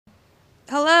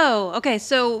Hello. Okay,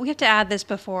 so we have to add this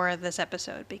before this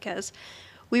episode because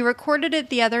we recorded it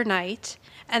the other night,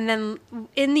 and then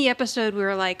in the episode we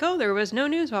were like, oh, there was no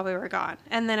news while we were gone.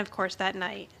 And then, of course, that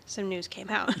night some news came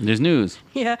out. There's news.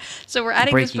 Yeah, so we're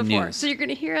adding this Breaking before. news. So you're going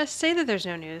to hear us say that there's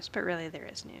no news, but really there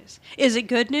is news. Is it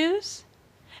good news?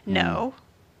 No.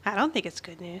 I don't think it's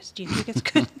good news. Do you think it's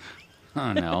good?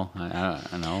 Oh, no. I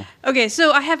don't know. Okay,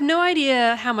 so I have no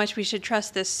idea how much we should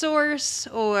trust this source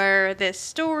or this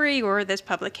story or this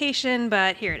publication,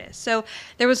 but here it is. So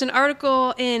there was an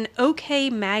article in OK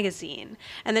Magazine,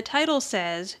 and the title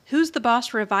says, Who's the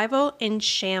Boss Revival in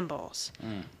Shambles?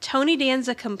 Tony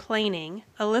Danza complaining,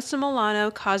 Alyssa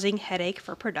Milano causing headache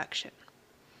for production.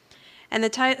 And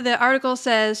the article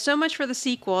says, so much for the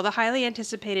sequel, the highly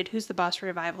anticipated Who's the Boss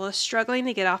revival is struggling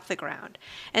to get off the ground.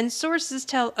 And sources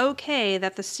tell OK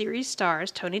that the series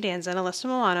stars, Tony Danza and Alyssa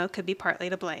Milano, could be partly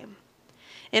to blame.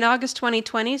 In August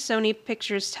 2020, Sony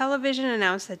Pictures Television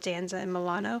announced that Danza and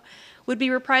Milano would be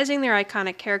reprising their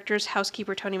iconic characters,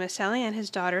 housekeeper Tony Maselli and his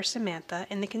daughter Samantha,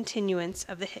 in the continuance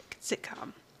of the hit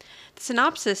sitcom. The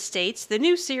synopsis states, the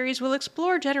new series will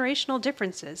explore generational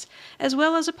differences, as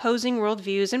well as opposing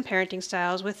worldviews and parenting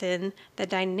styles within the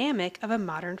dynamic of a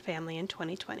modern family in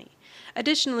 2020.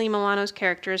 Additionally, Milano's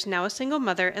character is now a single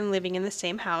mother and living in the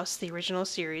same house the original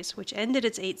series, which ended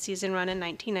its 8-season run in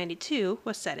 1992,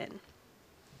 was set in.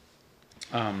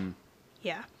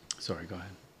 Yeah. Sorry, go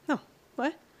ahead. Oh,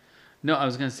 what? No, I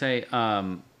was going to say,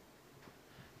 I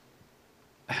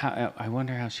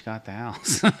wonder how she got the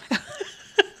house.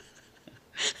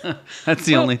 That's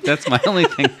my only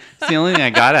thing. It's the only thing I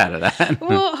got out of that.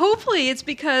 Well, hopefully it's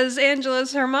because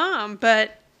Angela's her mom,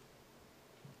 but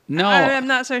No. I'm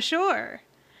not so sure.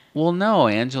 Well, no,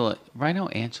 Angela. Right now,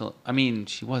 Angela. I mean,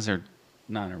 she was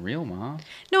not a real mom.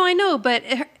 No, I know, but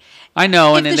I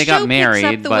know, if and then they got married. If the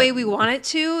show picks up the but way we want it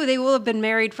to, they will have been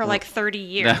married for like 30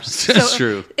 years. That's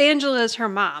true. Angela is her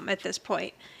mom at this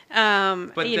point.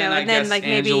 But you then know, I and then guess like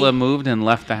Angela maybe moved and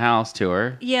left the house to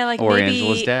her. Yeah, like or maybe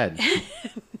Angela's dead.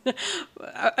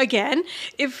 Again,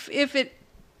 if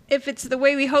it's the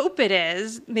way we hope it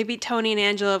is, maybe Tony and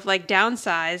Angela have like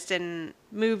downsized and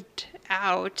moved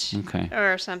out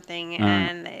or something,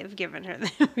 and they've given her.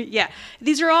 Yeah,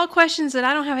 these are all questions that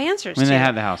I don't have answers to. I mean, they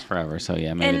had the house forever, so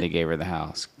yeah, maybe they gave her the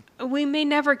house. We may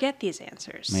never get these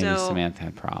answers. Maybe so, Samantha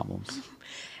had problems.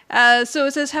 So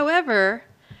it says, however,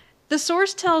 the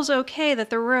source tells OK that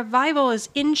the revival is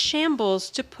in shambles,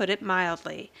 to put it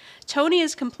mildly. Tony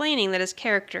is complaining that his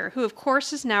character, who of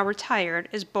course is now retired,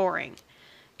 is boring,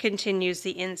 continues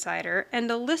the insider, and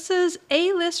Alyssa's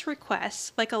A-list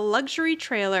requests, like a luxury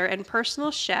trailer and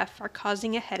personal chef, are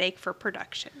causing a headache for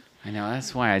production. I know,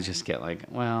 that's why I just get like,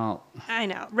 well... I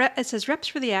know. It says, reps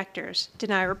for the actors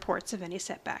deny reports of any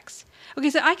setbacks. Okay,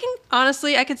 so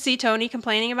I could see Tony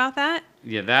complaining about that.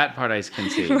 Yeah, that part I can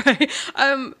see. Right.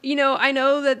 You know, I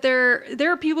know that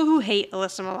there are people who hate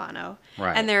Alyssa Milano.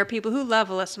 Right. And there are people who love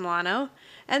Alyssa Milano.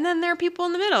 And then there are people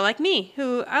in the middle, like me,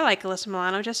 who I like Alyssa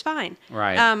Milano just fine.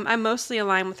 Right. I'm mostly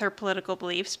aligned with her political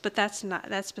beliefs, but that's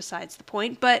besides the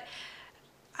point. But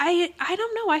I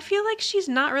don't know. I feel like she's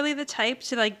not really the type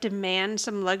to like demand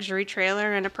some luxury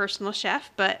trailer and a personal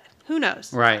chef, but who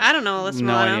knows? Right. I don't know Alyssa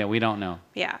Milano. No idea. We don't know.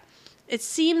 Yeah. It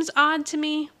seems odd to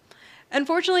me.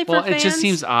 Unfortunately for fans. Well, it just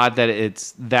seems odd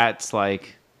that that's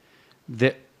like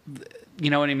the you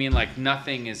know what I mean? Like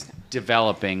nothing is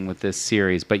developing with this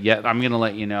series, but yet I'm going to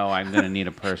let you know I'm going to need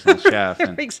a personal chef.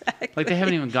 And, exactly. Like they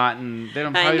haven't even gotten, they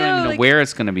don't I probably know, don't even know like, where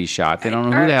it's going to be shot. They don't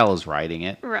know who the hell is writing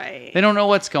it. Right. They don't know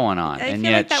what's going on. I and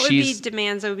feel yet like that would she's be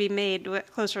demands that would be made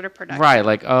closer to production. right.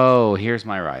 Like, oh, here's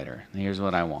my writer. Here's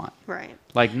what I want. Right.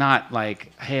 Like not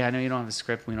like, hey, I know you don't have a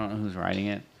script. We don't know who's writing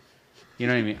it. You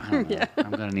know what I mean? I don't know. Yeah.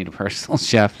 I'm going to need a personal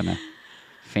chef and a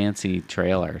fancy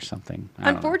trailer or something.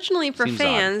 Unfortunately for Seems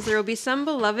fans, odd. there will be some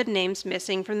beloved names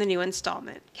missing from the new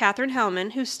installment. Katherine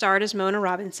Hellman, who starred as Mona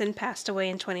Robinson, passed away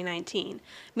in 2019.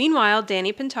 Meanwhile,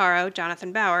 Danny Pintaro,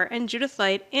 Jonathan Bauer, and Judith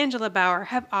Light, Angela Bauer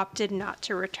have opted not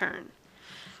to return.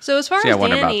 So as far as I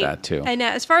wonder Danny, about that too. I know,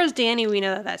 as far as Danny, we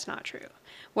know that that's not true.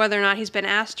 Whether or not he's been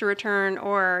asked to return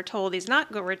or told he's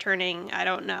not returning, I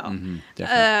don't know.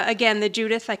 Again, the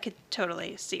Judith, I could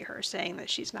totally see her saying that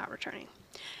she's not returning.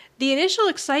 The initial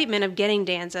excitement of getting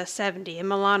Danza 70 and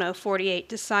Milano 48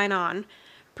 to sign on,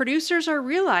 producers are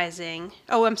realizing,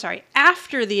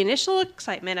 after the initial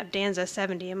excitement of Danza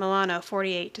 70 and Milano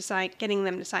 48 getting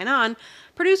them to sign on,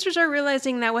 producers are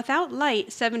realizing that without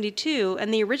Light 72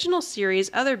 and the original series'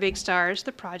 other big stars,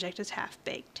 the project is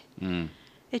half-baked.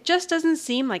 It just doesn't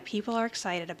seem like people are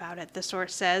excited about it, the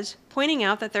source says, pointing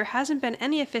out that there hasn't been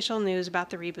any official news about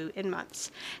the reboot in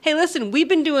months. Hey, listen, we've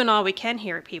been doing all we can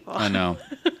here, people. I know.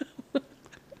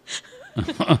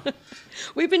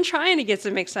 We've been trying to get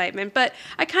some excitement, but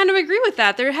I kind of agree with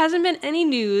that. There hasn't been any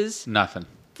news Nothing.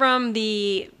 from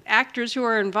the actors who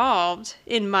are involved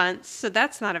in months, so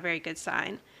that's not a very good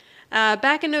sign.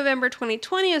 Back in November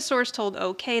 2020, a source told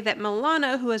OK that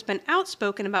Milana, who has been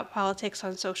outspoken about politics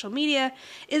on social media,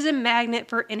 is a magnet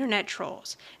for internet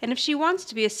trolls. And if she wants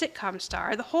to be a sitcom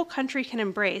star the whole country can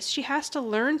embrace, she has to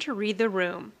learn to read the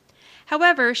room.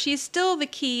 However, she's still the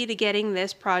key to getting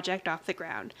this project off the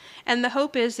ground, and the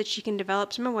hope is that she can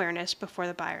develop some awareness before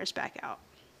the buyers back out.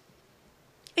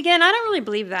 Again, I don't really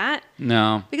believe that.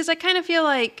 No. Because I kind of feel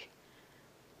like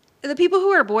the people who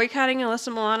are boycotting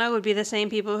Alyssa Milano would be the same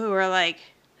people who are like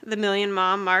the Million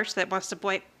Mom March that wants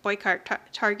to boycott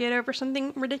Target over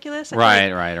something ridiculous. Right.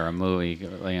 Or a movie,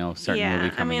 certain movie coming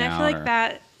out. I mean, I feel like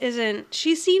that isn't...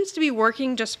 She seems to be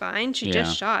working just fine. She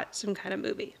just shot some kind of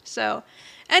movie. So,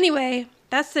 anyway,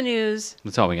 that's the news.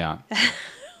 That's all we got.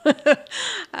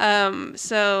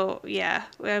 So, yeah.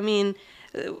 I mean,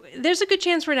 there's a good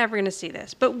chance we're never going to see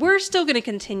this. But we're still going to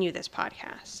continue this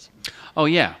podcast. Oh,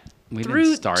 yeah. We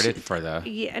didn't start it for the...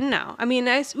 Yeah, no. I mean,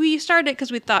 we started it because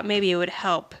we thought maybe it would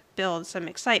help build some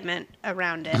excitement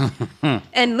around it.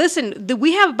 And listen,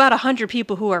 we have about 100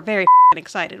 people who are very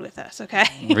excited with us, okay?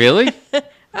 Really?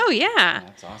 Oh, yeah.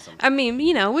 That's awesome. I mean,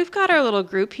 we've got our little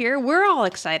group here. We're all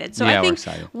excited. So I think we're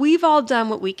excited. We've all done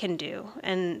what we can do.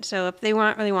 And so if they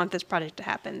really want this project to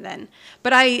happen, then...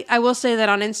 But I will say that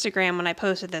on Instagram, when I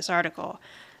posted this article,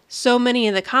 so many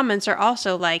of the comments are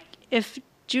also like, if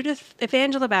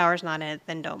Angela Bauer's not in it,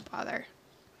 then don't bother.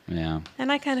 Yeah.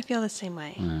 And I kind of feel the same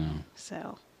way. Yeah.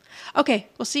 So, okay,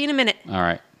 we'll see you in a minute. All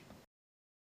right.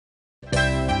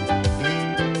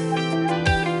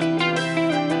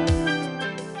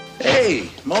 Hey,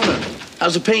 Mona,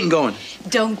 how's the painting going?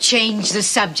 Don't change the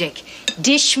subject.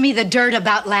 Dish me the dirt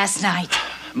about last night.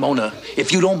 Mona,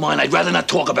 if you don't mind, I'd rather not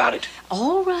talk about it.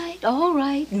 All right,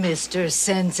 Mr.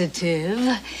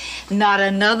 Sensitive. Not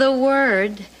another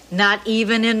word. Not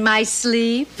even in my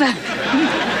sleep.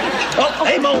 Oh,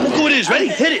 hey, Mo, look who it is. Ready?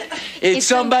 Hit it. It's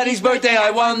somebody's birthday, I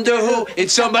wonder who.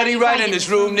 It's somebody right in this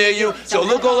room near you. So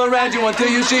look all around you until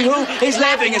you see who is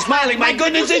laughing and smiling. My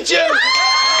goodness, it's you!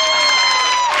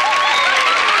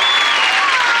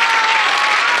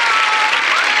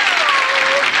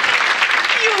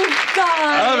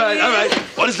 All right.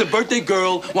 What does the birthday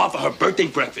girl want for her birthday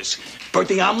breakfast?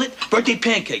 Birthday omelet, birthday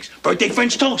pancakes, birthday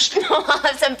French toast. I'll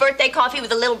have some birthday coffee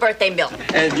with a little birthday milk.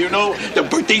 And the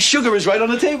birthday sugar is right on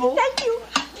the table. Thank you.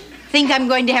 Think I'm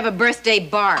going to have a birthday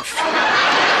barf.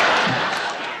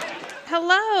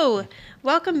 Hello.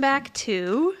 Welcome back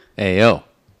to Ayo.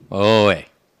 Oh, hey.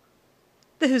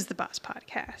 the Who's the Boss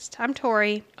podcast. I'm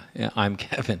Tori. Yeah, I'm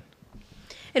Kevin.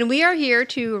 And we are here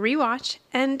to rewatch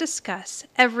and discuss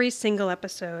every single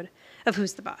episode of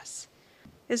Who's the Boss.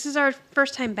 This is our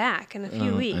first time back in a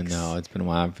few weeks. I know, it's been a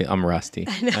while. I'm rusty.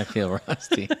 I feel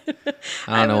rusty.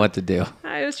 I don't know what to do.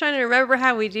 I was trying to remember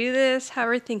how we do this, how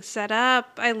everything's set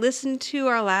up. I listened to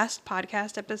our last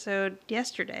podcast episode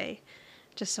yesterday,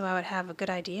 just so I would have a good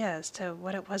idea as to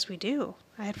what it was we do.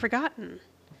 I had forgotten.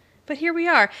 But here we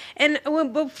are. And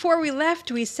before we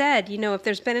left, we said, if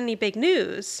there's been any big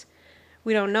news,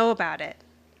 we don't know about it.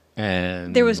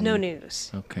 And There was no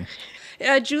news. Okay.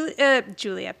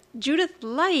 Judith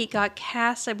Light got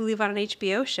cast, I believe, on an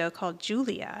HBO show called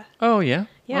Julia. Oh, yeah?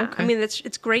 Yeah, Okay. I mean,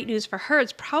 it's great news for her.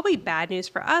 It's probably bad news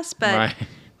for us, but Right.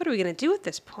 what are we going to do at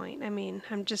this point? I mean,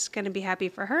 I'm just going to be happy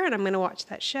for her, and I'm going to watch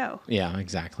that show. Yeah,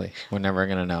 exactly. We're never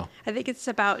going to know. I think it's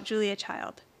about Julia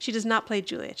Child. She does not play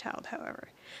Julia Child, however.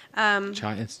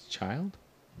 It's Child?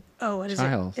 Oh, what is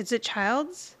Child. it? Is it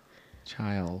Child's?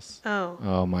 Childs. Oh.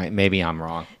 Oh, maybe I'm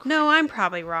wrong. No, I'm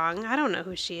probably wrong. I don't know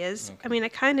who she is. Okay. I mean, I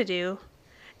kind of do.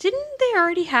 Didn't they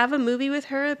already have a movie with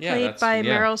her played by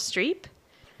Meryl Streep?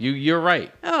 You're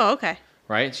right. Oh, okay.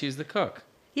 Right? She's the cook.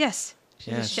 Yes.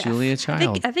 She's a Yes, chef. Julia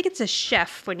Child. I think it's a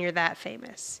chef when you're that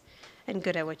famous and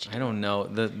good at what you do. I don't know.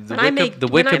 The When I make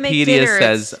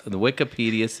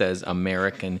Wikipedia says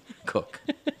American cook.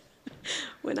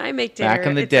 When I make dinner, Back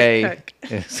in the it's day, a cook.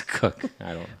 it's a cook.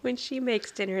 I don't know. When she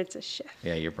makes dinner, it's a chef.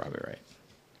 Yeah, you're probably right.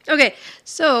 Okay,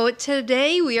 so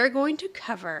today we are going to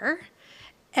cover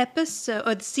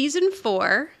season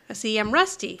 4. See, I'm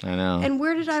rusty. I know. And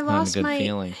where did I It's not a lost good my?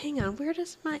 feeling. Hang on, where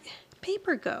does my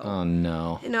paper go? Oh,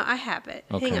 no. No, I have it.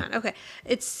 Okay. Hang on. Okay,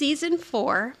 it's season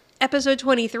 4, episode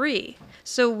 23.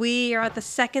 So we are at the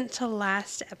second to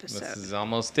last episode. This is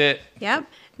almost it. Yep.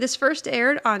 This first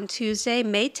aired on Tuesday,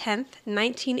 May 10th,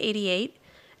 1988.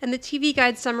 And the TV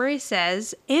Guide summary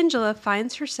says, Angela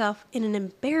finds herself in an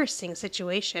embarrassing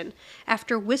situation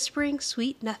after whispering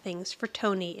sweet nothings for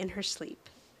Tony in her sleep.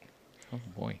 Oh,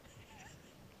 boy.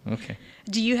 Okay.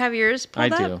 Do you have yours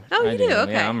pulled I up? do. Oh, I you do. do?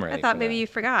 Okay. Yeah, I'm ready I thought for maybe that. you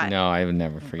forgot. No, I would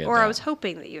never forget Or that. I was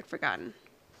hoping that you had forgotten.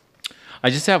 I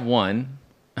just have one,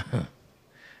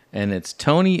 and it's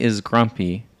Tony is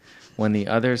grumpy when the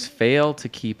others fail to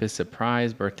keep his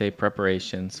surprise birthday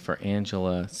preparations for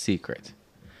Angela secret.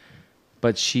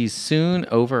 But she's soon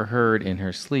overheard in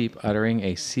her sleep uttering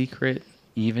a secret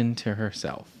even to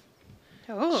herself.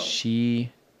 Oh.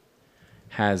 She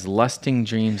has lusting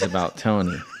dreams about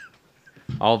Tony.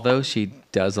 Although she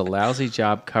does a lousy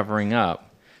job covering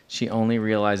up, she only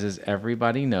realizes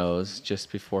everybody knows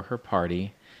just before her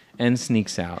party and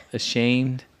sneaks out,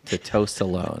 ashamed to toast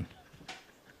alone.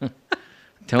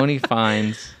 Tony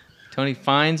finds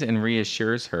and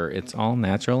reassures her it's all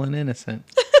natural and innocent.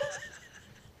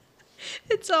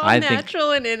 It's all I think-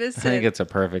 natural and I innocent. think it's a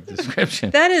perfect description.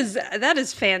 That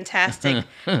is fantastic.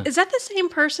 Is that the same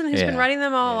person who's been Yeah. writing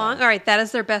them all along? All right, that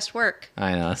is their best work.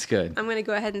 I know, that's good. I'm going to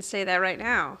go ahead and say that right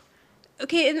now.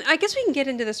 Okay, and I guess we can get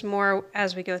into this more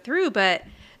as we go through, but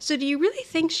so do you really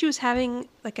think she was having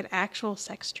like an actual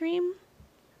sex dream?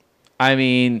 I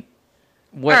mean,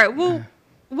 what? All right,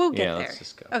 we'll get Yeah, there. let's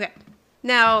just go. Okay.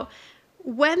 Now,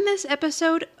 when this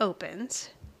episode opens,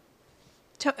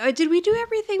 did we do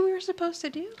everything we were supposed to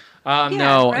do? Yeah,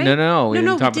 No, right? no. We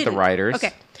didn't talk about the didn't. writers.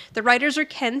 Okay. The writers are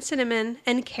Ken Cinnamon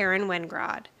and Karen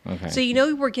Wengrod. Okay. So you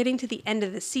know we're getting to the end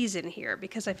of the season here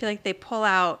because I feel like they pull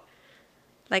out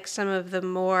like some of the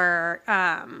more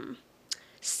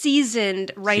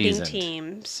seasoned writing Seasoned.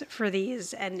 teams for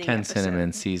these ending Ken episodes.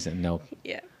 Cinnamon season. No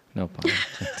Yeah.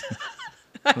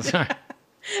 pun. Sorry.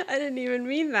 I didn't even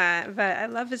mean that, but I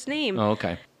love his name. Oh,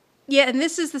 okay. Yeah, and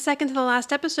this is the second to the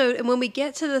last episode. And when we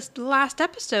get to this last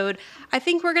episode, I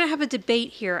think we're going to have a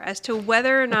debate here as to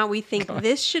whether or not we think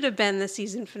this should have been the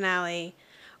season finale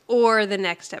or the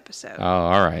next episode. Oh,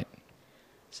 all right.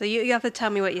 So you have to tell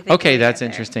me what you think. Okay, when we that's get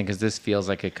there. interesting because this feels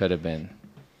like it could have been.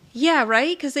 Yeah,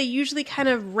 right? Because they usually kind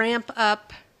of ramp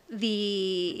up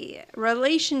the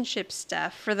relationship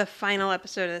stuff for the final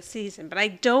episode of the season. But I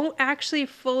don't actually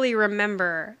fully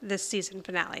remember this season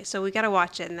finale. So we got to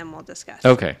watch it and then we'll discuss.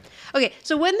 Okay. Okay,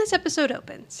 so when this episode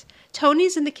opens,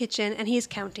 Tony's in the kitchen and he's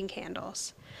counting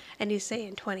candles. And he's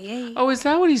saying 28, Oh, is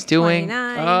that what he's doing?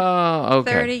 29, Oh,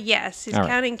 okay. 30. Yes, he's All right.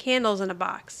 counting candles in a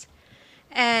box.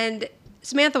 And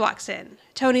Samantha walks in.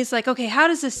 Tony's like, okay, how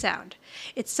does this sound?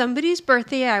 It's somebody's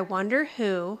birthday, I wonder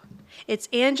who. It's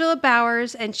Angela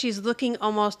Bowers, and she's looking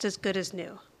almost as good as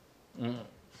new.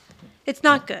 It's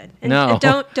not good. And No.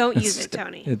 don't use it,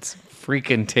 Tony. It's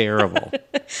freaking terrible.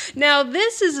 Now,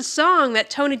 this is a song that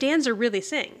Tony Danza really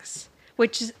sings,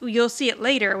 which is, you'll see it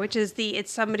later, which is the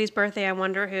It's Somebody's Birthday, I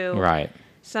Wonder Who. Right.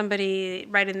 Somebody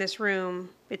right in this room,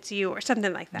 it's you, or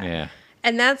something like that. Yeah.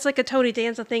 And that's like a Tony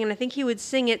Danza thing, and I think he would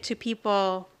sing it to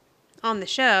people on the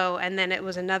show, and then it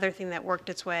was another thing that worked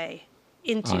its way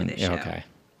into the show. Okay.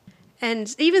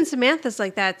 And even Samantha's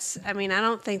like, I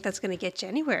don't think that's going to get you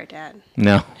anywhere, Dad.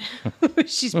 No.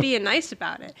 She's being nice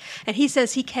about it. And he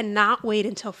says he cannot wait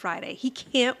until Friday. He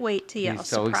can't wait to yell He's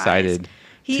so surprise. excited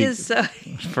He to- is so...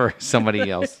 For somebody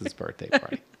else's birthday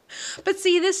party. But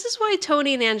see, this is why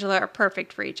Tony and Angela are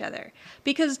perfect for each other.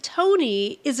 Because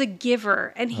Tony is a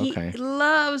giver, and he Okay.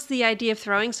 loves the idea of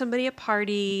throwing somebody a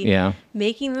party, Yeah.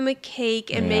 making them a cake,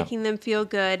 and Yeah. making them feel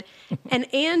good. And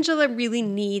Angela really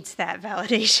needs that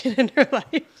validation in her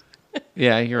life.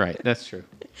 Yeah, you're right. That's true.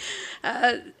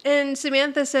 And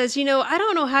Samantha says, I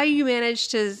don't know how you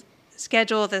managed to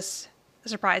schedule this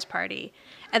surprise party.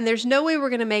 And there's no way we're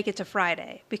going to make it to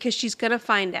Friday because she's going to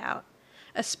find out.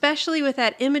 Especially with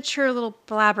that immature little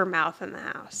blabbermouth in the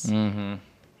house. Mm-hmm.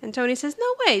 And Tony says,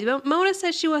 no way. Mona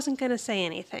said she wasn't going to say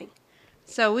anything.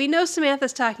 So we know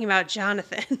Samantha's talking about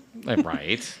Jonathan.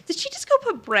 Right. Did she just go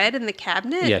put bread in the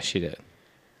cabinet? Yes, she did.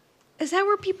 Is that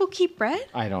where people keep bread?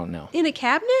 I don't know. In a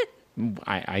cabinet?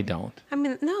 I don't. I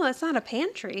mean, no, that's not a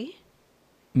pantry.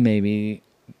 Maybe.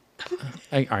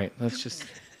 All right, let's just.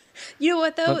 You know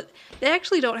what, though? They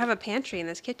actually don't have a pantry in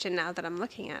this kitchen now that I'm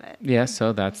looking at it. Yeah,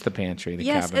 so that's the pantry, the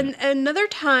Yes, cabinet. and another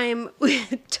time,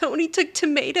 Tony took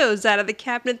tomatoes out of the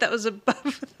cabinet that was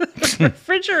above the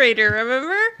refrigerator,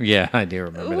 remember? Yeah, I do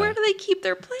remember Where that. do they keep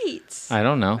their plates? I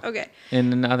don't know. Okay.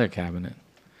 In another cabinet.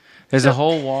 There's a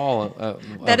whole wall of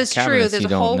That is true. cabinets There's you a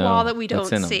don't whole know wall that we that's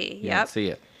don't in 'em. see. You don't Yep. see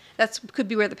it. That could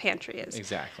be where the pantry is.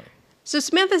 Exactly. So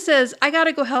Samantha says, I got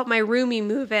to go help my roomie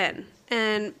move in.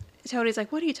 And Tony's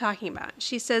like, what are you talking about?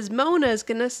 She says, Mona is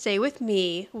going to stay with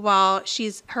me while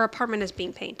her apartment is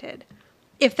being painted,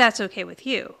 if that's okay with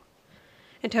you.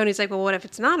 And Tony's like, well, what if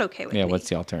it's not okay with me? Yeah, what's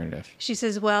the alternative? She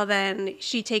says, well, then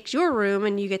she takes your room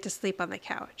and you get to sleep on the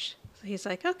couch. So he's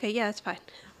like, okay, yeah, that's fine.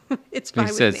 It's fine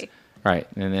He with says, me. Right.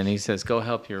 And then he says, go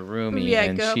help your roomie. Yeah,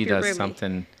 and go help she your does roomie.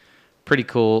 something pretty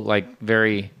cool, like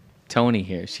very Tony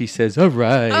here. She says, all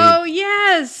right. Oh,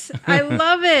 yes. I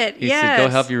love it. He yes. said, go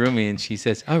help your roomie. And she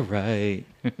says, all right.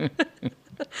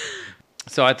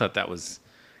 So I thought that was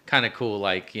kind of cool,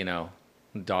 like,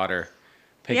 daughter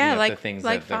picking up the things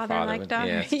like that their father, father like would. daughter.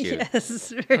 Yeah, it's cute.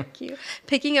 Yes, very cute.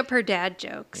 Picking up her dad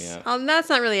jokes. Yeah. That's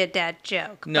not really a dad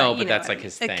joke. No, you but know that's what I like mean.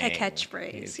 his A thing.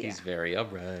 catchphrase. He's very, all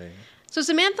right. So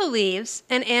Samantha leaves,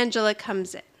 and Angela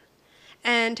comes in.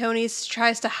 And Tony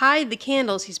tries to hide the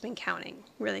candles he's been counting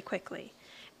really quickly.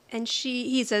 And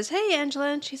he says, hey, Angela.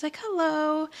 And she's like,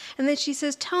 hello. And then she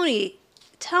says, Tony,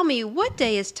 tell me, what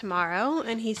day is tomorrow?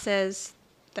 And he says,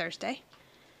 Thursday.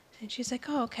 And she's like,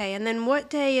 oh, okay. And then what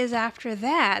day is after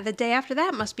that? The day after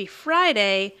that must be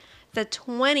Friday, the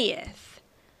 20th.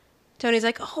 Tony's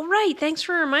like, oh, right. Thanks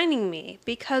for reminding me.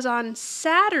 Because on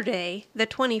Saturday, the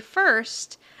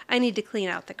 21st, I need to clean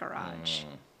out the garage.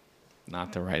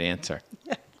 Not the right answer.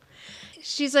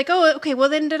 She's like, oh, okay, well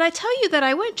then did I tell you that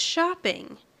I went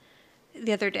shopping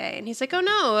the other day? And he's like, oh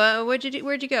no, where'd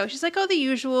you go? She's like, oh, the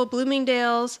usual,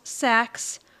 Bloomingdale's,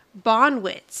 Saks,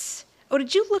 Bonwitz. Oh,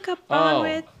 did you look up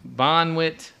Bonwitz? Oh,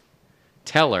 Bonwit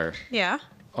Teller Yeah.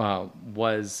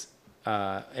 was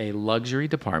a luxury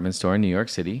department store in New York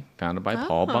City, founded by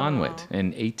Paul Bonwit in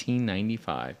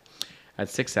 1895 at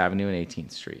 6th Avenue and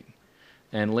 18th Street,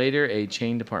 and later a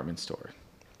chain department store.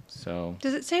 So,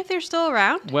 Does it say if they're still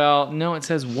around? well, no, it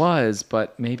says was,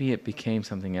 but maybe it became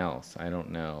something else. I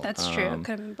don't know. That's true. It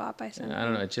could have been bought by someone. I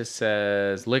don't know. It just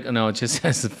says it just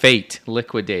says Fate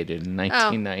liquidated in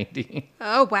 1990.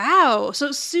 Oh, wow.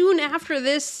 So soon after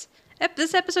this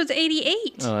episode's 88.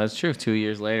 Oh, that's true. 2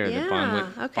 years later, Yeah, the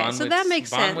Bonwit. okay, so that makes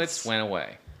sense. Bonwits went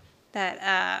away.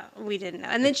 That we didn't know.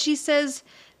 And then she says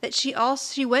that she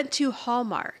went to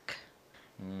Hallmark.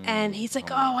 And he's like,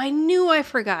 oh, I knew I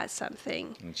forgot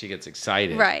something. And she gets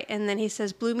excited. Right. And then he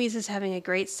says, Bloomies is having a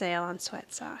great sale on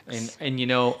sweat socks.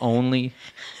 And only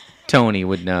Tony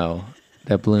would know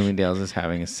that Bloomingdale's is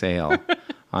having a sale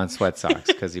on sweat socks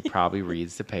because he probably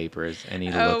reads the papers and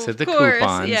he looks at the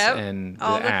coupons and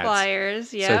all the ads.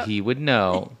 flyers. Yeah. So he would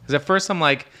know. Because at first I'm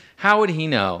like, how would he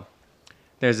know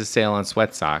there's a sale on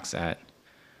sweat socks at...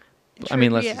 I mean,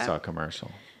 unless he saw a commercial.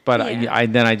 But Yeah.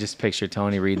 then I just picture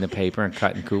Tony reading the paper and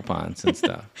cutting coupons and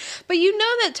stuff. But you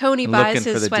know that Tony buys Looking for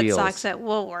his the sweat deals. socks at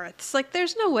Woolworths. Like,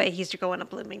 there's no way he's going to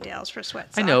Bloomingdale's for sweat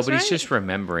socks. I know, but right? he's just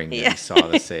remembering that Yeah. he saw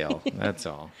the sale. That's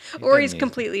all. Or he's doesn't need-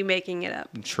 completely making it up.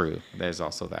 True. There's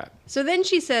also that. So then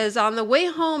she says, on the way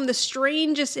home, the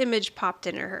strangest image popped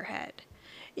into her head.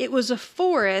 It was a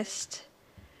forest,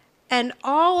 and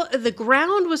all the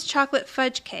ground was chocolate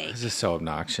fudge cake, This is so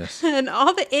obnoxious. and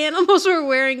all the animals were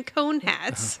wearing cone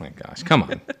hats, Oh my gosh. Come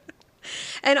on.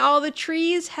 and all the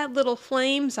trees had little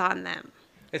flames on them.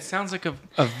 It sounds like a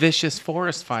vicious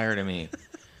forest fire to me.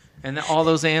 And that all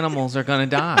those animals are going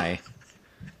to die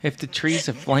if the trees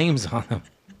have flames on them.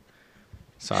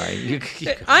 Sorry. You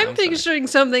go. I'm sorry. picturing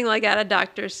something like out of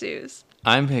Dr. Seuss.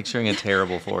 I'm picturing a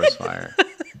terrible forest fire.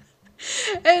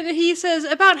 And he says,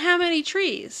 about how many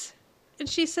trees? And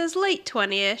she says, late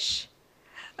 20-ish.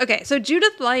 Okay, so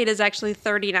Judith Light is actually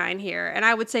 39 here, and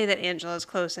I would say that Angela's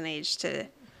close in age to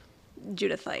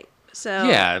Judith Light. So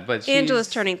Yeah, but Angela's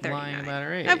she's turning lying 39. about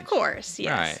her age. Of course,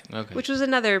 yes. Right, okay. Which was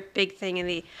another big thing in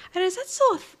the... And is that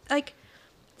still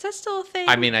a thing?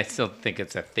 I mean, I still think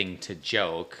it's a thing to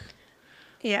joke.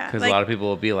 yeah. Because a lot of people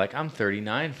will be like, I'm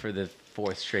 39 for the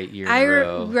fourth straight year in a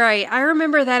row. Right. I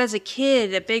remember that as a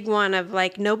kid, a big one of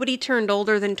like, nobody turned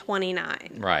older than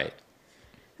 29. Right.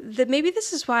 That maybe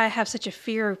this is why I have such a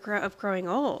fear of growing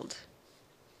old.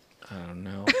 I don't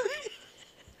know.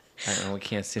 I don't know. We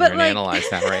can't sit But, here and like- analyze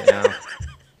that right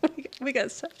now. We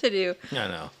got stuff to do. I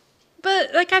know.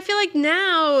 But like, I feel like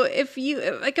now, if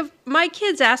my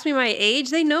kids ask me my age,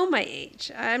 they know my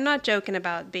age. I'm not joking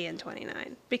about being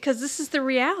 29 because this is the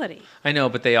reality. I know,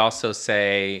 but they also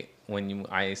say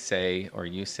I say or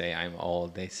you say I'm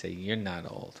old, they say you're not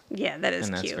old, Yeah, that is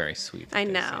and that's cute. very sweet. I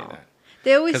that they say know. that.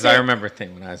 They always Because say, I remember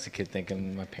when I was a kid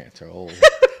thinking my parents are old.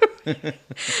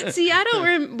 see, I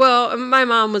don't. Well, my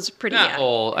mom was pretty Not young.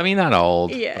 old. I mean, not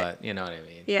old. Yeah. But you know what I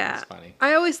mean. Yeah, It's funny.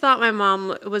 I always thought my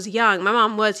mom was young. My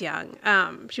mom was young.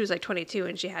 She was like 22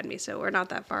 when she had me, so we're not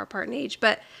that far apart in age.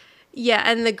 But yeah,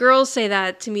 and the girls say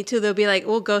that to me too. They'll be like,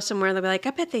 "We'll go somewhere," and they'll be like,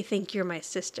 "I bet they think you're my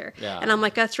sister." Yeah. And I'm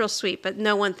like, "That's real sweet," but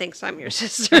no one thinks I'm your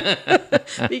sister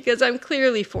because I'm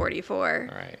clearly 44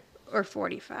 All right. or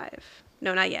 45.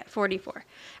 No, not yet. 44.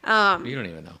 You don't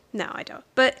even know. No, I don't.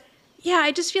 But yeah,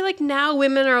 I just feel like now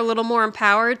women are a little more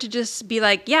empowered to just be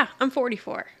like, yeah, I'm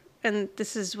 44. And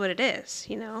this is what it is,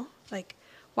 you know? Like,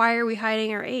 Why are we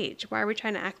hiding our age? Why are we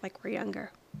trying to act like we're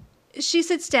younger? She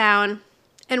sits down,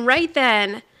 and right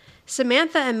then,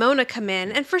 Samantha and Mona come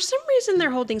in, and for some reason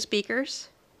they're holding speakers.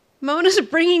 Mona's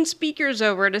bringing speakers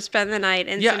over to spend the night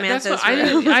in Samantha's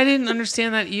room. I didn't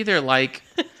understand that either. Like,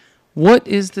 what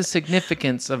is the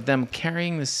significance of them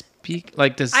carrying the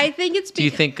Like, I think it's. Do you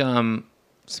think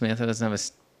Samantha doesn't have a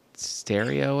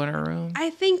stereo in her room? I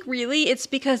think really it's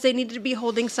because they needed to be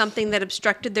holding something that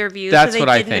obstructed their view, That's so they what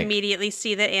I didn't think. immediately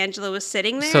see that Angela was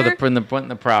sitting there. So they went in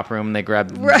the prop room and they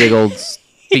grabbed big old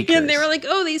speakers. And they were like,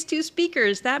 oh, these two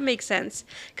speakers. That makes sense.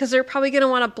 Because they're probably going to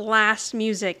want to blast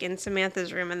music in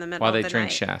Samantha's room in the middle while of they the drink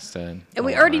night. Shasta. And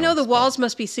we already know the walls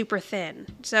must be super thin.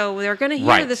 So they're going to hear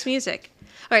Right. this music.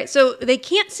 All right, so they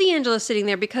can't see Angela sitting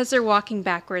there because they're walking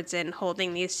backwards and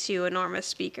holding these two enormous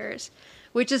speakers,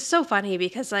 which is so funny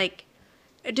because, like,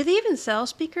 do they even sell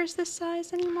speakers this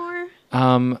size anymore?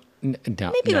 No,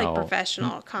 Maybe no. like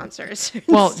professional concerts.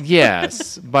 Well,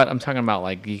 yes, but I'm talking about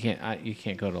like you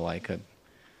can't go to like a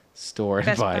store and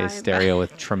Best buy Buy. a stereo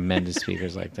with tremendous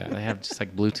speakers like that. They have just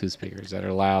like Bluetooth speakers that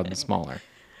are loud and smaller.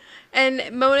 And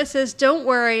Mona says, don't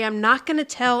worry, I'm not going to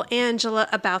tell Angela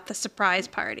about the surprise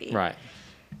party. Right.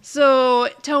 So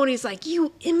Tony's like,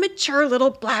 you immature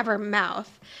little blabbermouth.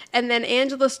 And then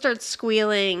Angela starts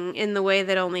squealing in the way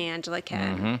that only Angela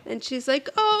can. Mm-hmm. And she's like,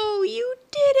 oh, you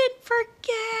didn't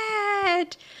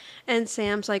forget. And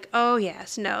Sam's like, oh,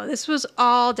 yes, no, this was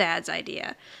all Dad's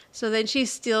idea. So then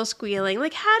she's still squealing,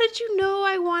 like, how did you know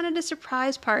I wanted a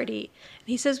surprise party? And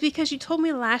he says, because you told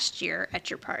me last year at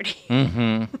your party.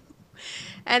 Mm-hmm.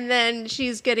 And then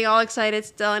she's getting all excited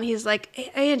still, and he's like,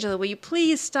 hey, Angela, will you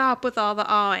please stop with all the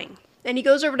awing? And he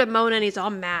goes over to Mona, and he's all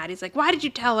mad. He's like, why did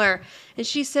you tell her? And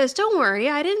she says, don't worry,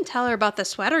 I didn't tell her about the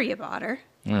sweater you bought her.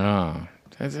 Oh,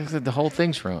 the whole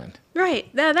thing's ruined.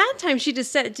 Right. Now, that time she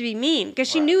just said it to be mean, because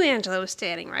she knew Angela was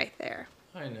standing right there.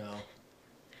 I know.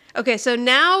 Okay, so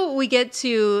now we get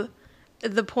to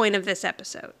the point of this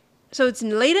episode. So it's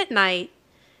late at night,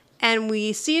 and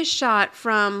we see a shot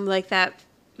from, like, that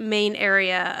main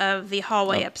area of the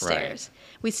hallway upstairs.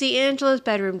 Right. We see Angela's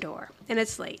bedroom door, and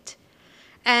it's late.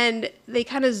 And they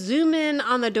kind of zoom in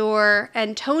on the door,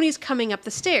 and Tony's coming up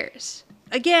the stairs.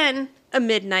 Again, a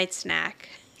midnight snack.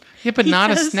 Yeah, but He not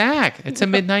a has- snack. It's a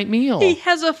midnight meal. He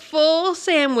has a full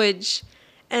sandwich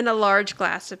and a large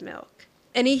glass of milk.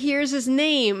 And he hears his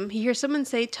name. He hears someone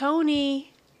say,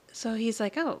 Tony. So he's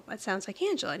like, oh, that sounds like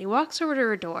Angela. And he walks over to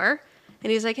her door,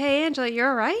 and he's like, hey, Angela, you're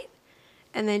all right?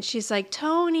 And then she's like,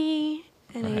 Tony.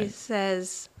 And he Right.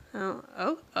 says,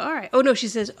 oh, all right. Oh, no, she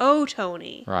says, oh,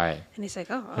 Tony. Right. And he's like,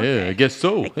 oh, okay. Yeah, I guess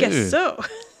so. I guess so.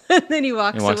 And then he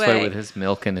walks He walks away. away with his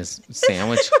milk and his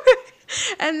sandwich.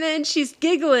 And then she's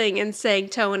giggling and saying,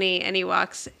 Tony, and he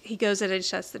goes in and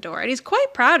shuts the door. And he's quite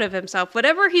proud of himself.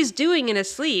 Whatever he's doing in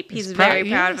his sleep, he's very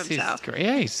proud of Yes, himself.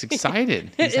 He's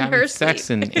excited. He's In her having sex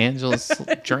sleep. in Angela's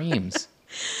dreams.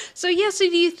 So, yeah, so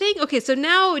do you think, okay, so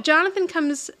now Jonathan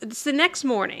comes, it's the next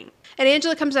morning, and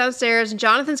Angela comes downstairs, and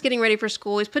Jonathan's getting ready for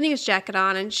school. He's putting his jacket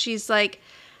on, and she's like,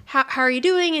 how are you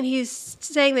doing? And he's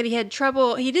saying that he had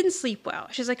trouble, he didn't sleep well.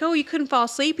 She's like, oh, you couldn't fall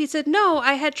asleep? He said, no,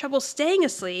 I had trouble staying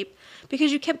asleep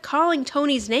because you kept calling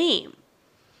Tony's name.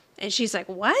 And she's like,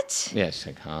 what? Yeah, she's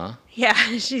like, huh? Yeah,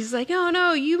 she's like, oh,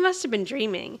 no, you must have been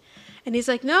dreaming. And he's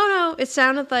like, no, it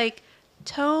sounded like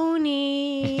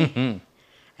Tony.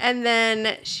 And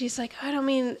then she's like, I don't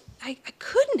mean, I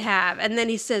couldn't have. And then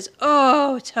he says,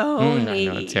 oh, Tony.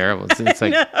 I know, terrible. It's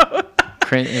like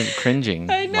cringing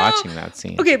I know. watching that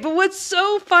scene. Okay, but what's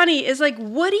so funny is, like,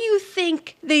 what do you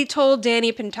think they told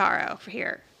Danny Pintaro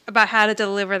here about how to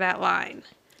deliver that line?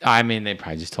 I mean, they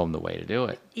probably just told him the way to do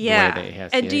it. Yeah. The way they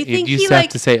has And to, do you think you he, just have like-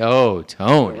 to say, oh,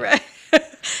 Tony. Right.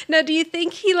 Now, do you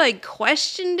think he, like,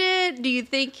 questioned it? Do you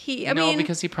think he, I no, mean,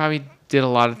 because he probably did a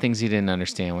lot of things he didn't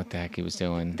understand what the heck he was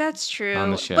doing. that's true.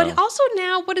 on the show. But also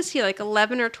now, what is he, like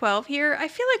 11 or 12 here? I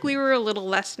feel like we were a little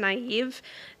less naive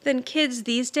than kids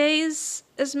these days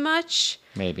as much.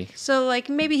 Maybe. So, like,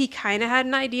 maybe he kind of had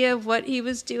an idea of what he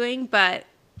was doing, but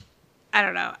I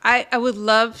don't know. I would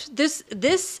love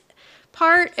this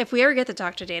part, if we ever get to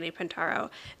talk to Danny Pintaro,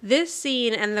 this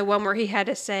scene and the one where he had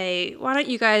to say, why don't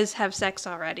you guys have sex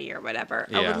already or whatever.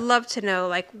 I Yeah. would love to know,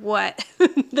 like, what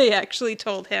they actually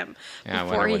told him Yeah, I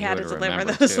before wonder he what he had to would deliver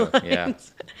remember, those too. lines. Yeah.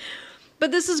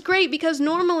 But this is great because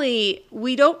normally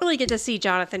we don't really get to see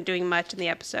Jonathan doing much in the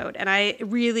episode. And I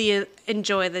really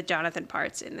enjoy the Jonathan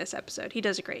parts in this episode. He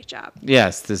does a great job.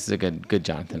 Yes, this is a good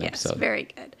Jonathan Yes, episode. very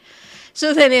good.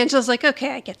 So then Angela's like,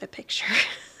 okay, I get the picture.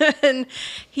 And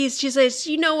she says,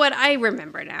 you know what? I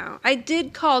remember now. I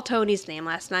did call Tony's name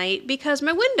last night because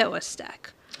my window was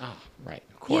stuck. Oh, right.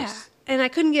 Of course. Yeah. and I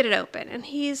couldn't get it open. And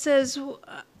he says,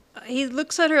 he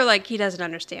looks at her like he doesn't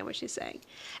understand what she's saying.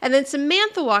 And then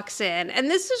Samantha walks in, and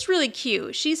this is really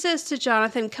cute. She says to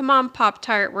Jonathan, "Come on,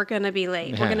 Pop-Tart, we're going to be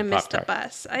late. We're going to miss the Pop-Tart.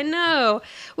 bus." I know,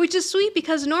 which is sweet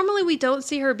because normally we don't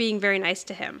see her being very nice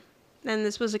to him. And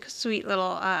this was a sweet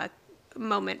little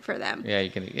moment for them. Yeah, you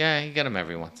get them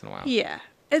every once in a while. Yeah.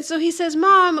 And so he says,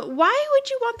 "Mom, why would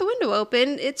you want the window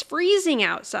open? It's freezing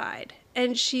outside."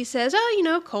 And she says, "Oh, you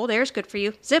know, cold air's good for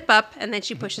you. Zip up." And then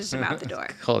she pushes him out the door.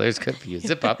 Cold air's good for you.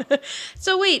 Zip up.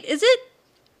 So wait,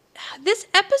 this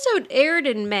episode aired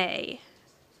in May,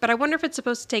 but I wonder if it's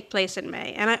supposed to take place in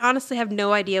May. And I honestly have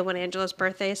no idea when Angela's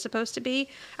birthday is supposed to be.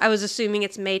 I was assuming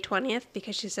it's May 20th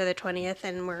because she said the 20th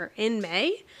and we're in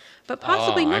May, but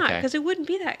possibly not okay. because it wouldn't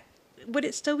be that. Would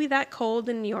it still be that cold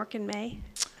in New York in May?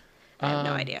 I have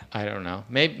no idea. I don't know.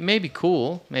 Maybe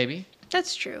cool. Maybe.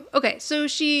 That's true. Okay, so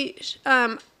she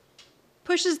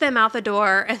pushes them out the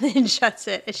door and then shuts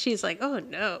it. And she's like, "Oh,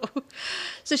 no."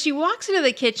 So she walks into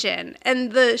the kitchen.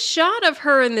 And the shot of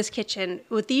her in this kitchen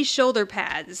with these shoulder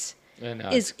pads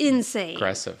is insane.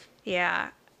 Aggressive. Yeah.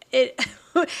 And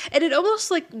it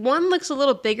almost like one looks a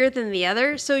little bigger than the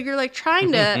other. So you're like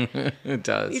trying to... It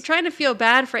does. You're trying to feel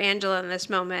bad for Angela in this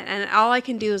moment. And all I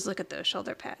can do is look at those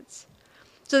shoulder pads.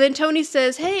 So then Tony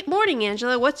says, "Hey, morning,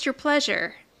 Angela. What's your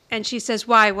pleasure?" And she says,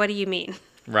 "Why? What do you mean?"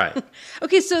 Right.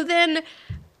 Okay, so then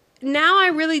now I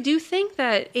really do think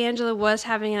that Angela was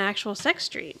having an actual sex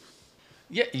dream.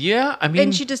 Yeah. I mean,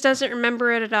 And she just doesn't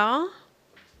remember it at all?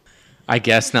 I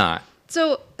guess not.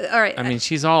 So, all right. I mean,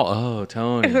 she's all,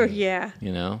 Tony. Yeah.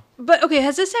 You know? But, okay,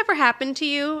 has this ever happened to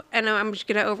you? And I'm just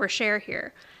going to overshare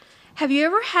here. Have you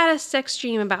ever had a sex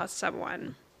dream about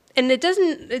someone? And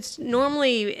it's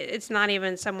not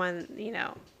even someone,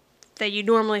 that you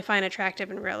normally find attractive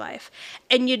in real life.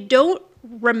 And you don't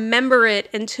remember it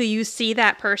until you see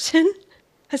that person?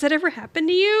 Has that ever happened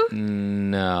to you?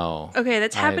 No. Okay,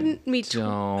 that's happened to me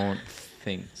don't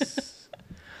think so.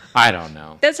 I don't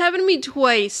know. That's happened to me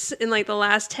twice in like the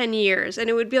last 10 years. And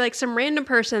it would be like some random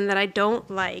person that I don't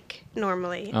like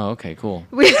normally. Oh, okay, cool.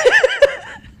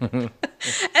 And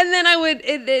then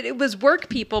it was work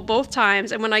people both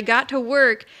times. And when I got to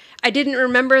work, I didn't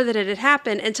remember that it had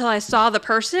happened until I saw the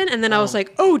person. And then I was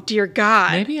like, "Oh, dear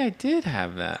God." Maybe I did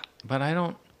have that, but I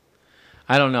don't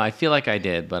know. I feel like I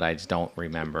did, but I just don't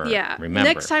remember. Yeah.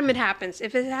 Next time it happens,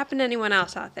 if it happened to anyone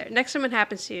else out there, next time it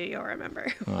happens to you, you'll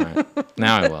remember. All right.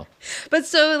 Now I will. But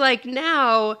so like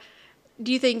now,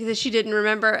 do you think that she didn't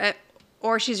remember it,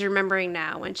 or she's remembering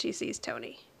now when she sees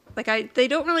Tony? Like they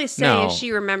don't really say if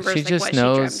she remembers she just what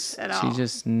knows, she dreamt at all. She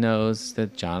just knows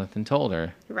that Jonathan told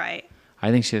her. Right. I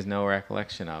think she has no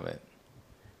recollection of it.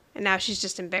 And now she's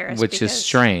just embarrassed. Which is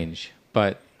strange,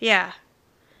 but yeah.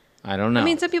 I don't know. I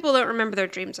mean, some people don't remember their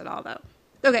dreams at all, though.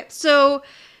 Okay, so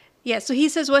he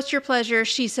says, "What's your pleasure?"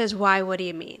 She says, "Why? What do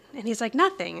you mean?" And he's like,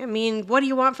 "Nothing. I mean, what do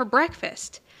you want for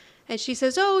breakfast?" And she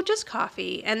says, "Oh, just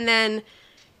coffee." And then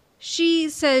she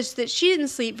says that she didn't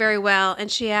sleep very well,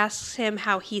 and she asks him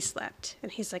how he slept.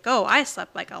 And he's like, "Oh, I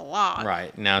slept like a log."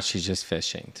 Right. Now she's just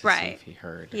fishing to see if he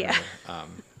heard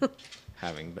her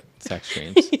having sex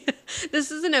dreams. This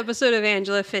is an episode of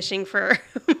Angela fishing for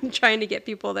trying to get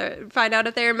people to find out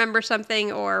if they remember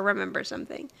something or remember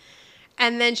something.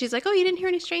 And then she's like, "Oh, you didn't hear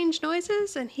any strange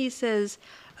noises?" And he says,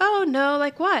 "Oh, no,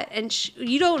 like what?" And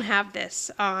you don't have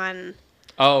this on...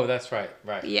 Oh, that's right.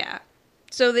 Right. Yeah.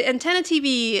 So the Antenna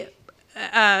TV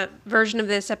version of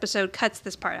this episode cuts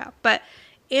this part out. But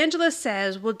Angela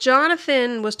says, "Well,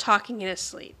 Jonathan was talking in his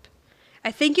sleep.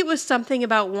 I think it was something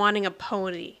about wanting a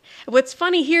pony." What's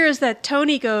funny here is that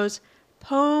Tony goes,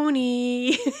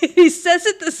 "Pony." He says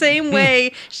it the same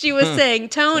way she was saying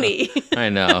Tony. I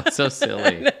know. So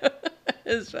silly.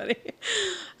 It's funny.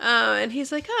 And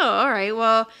he's like, "Oh, all right.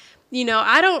 Well,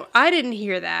 I didn't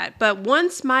hear that. But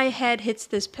once my head hits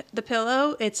the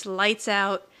pillow, it's lights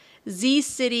out. Z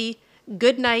City,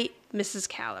 good night, Mrs.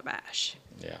 Calabash."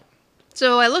 Yeah.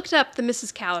 So I looked up the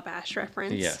Mrs. Calabash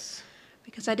reference. Yes.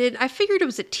 Because I figured it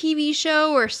was a TV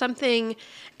show or something,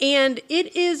 and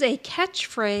it is a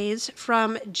catchphrase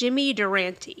from Jimmy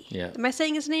Durante. Yeah. Am I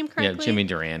saying his name correctly? Yeah, Jimmy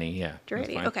Durante. Yeah.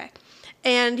 Durante. Okay.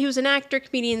 And he was an actor,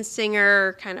 comedian,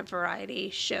 singer, kind of variety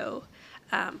show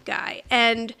guy.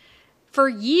 And for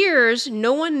years,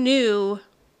 no one knew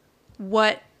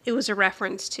what it was a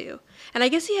reference to. And I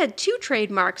guess he had two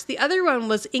trademarks. The other one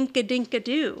was Inka Dinka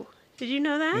Doo. Did you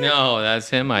know that? No, that's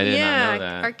him. I did not know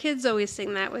that. Our kids always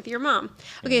sing that with your mom.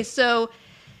 Okay, so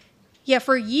Yeah,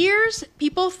 for years,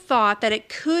 people thought that it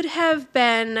could have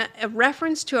been a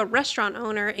reference to a restaurant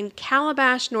owner in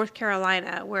Calabash, North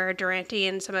Carolina, where Durante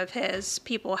and some of his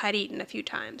people had eaten a few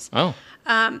times. Oh.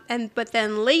 But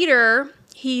then later,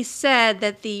 he said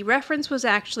that the reference was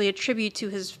actually a tribute to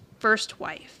his first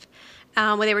wife.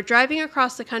 When they were driving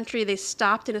across the country, they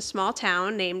stopped in a small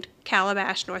town named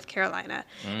Calabash, North Carolina.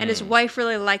 And his wife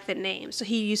really liked the name, so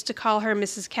he used to call her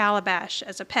Mrs. Calabash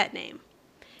as a pet name.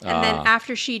 And then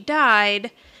after she died,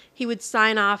 he would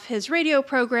sign off his radio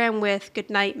program with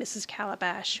 "Good night, Mrs.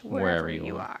 Calabash, wherever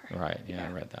you are." Right. Yeah,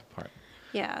 I read that part.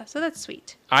 Yeah, so that's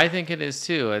sweet. I think it is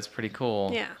too. It's pretty cool.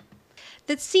 Yeah.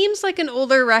 That seems like an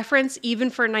older reference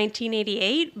even for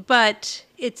 1988, but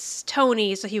it's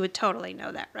Tony, so he would totally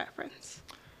know that reference.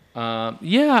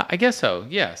 Yeah, I guess so.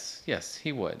 Yes,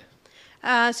 he would.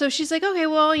 So she's like, okay,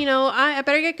 well, I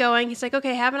better get going. He's like,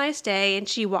 okay, have a nice day. And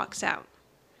she walks out.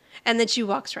 And then she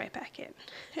walks right back in.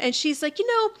 And she's like,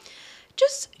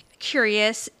 just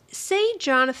curious, say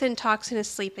Jonathan talks in his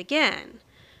sleep again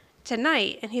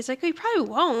tonight. And he's like, he probably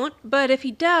won't, but if he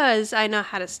does, I know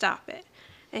how to stop it.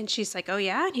 And she's like, oh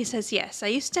yeah? And he says, yes, I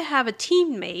used to have a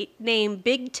teammate named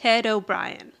Big Ted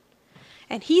O'Brien.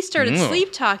 And he started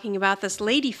sleep talking about this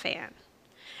lady fan.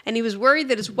 And he was worried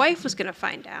that his wife was going to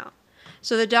find out.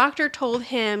 So the doctor told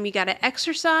him, you got to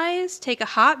exercise, take a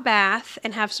hot bath,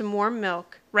 and have some warm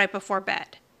milk right before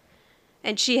bed.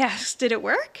 And she asks, did it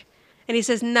work? And he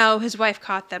says, no, his wife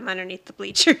caught them underneath the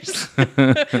bleachers.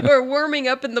 Or warming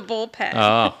up in the bullpen.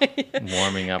 Oh,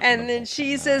 warming up. And then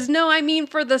she says, no, I mean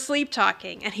for the sleep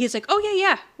talking. And he's like, oh,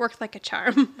 yeah, worked like a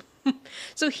charm.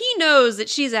 So he knows that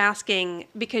she's asking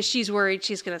because she's worried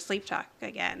she's going to sleep talk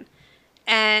again.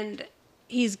 And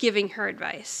he's giving her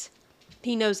advice.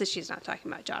 He knows that she's not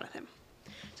talking about Jonathan.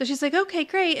 So she's like, okay,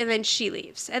 great. And then she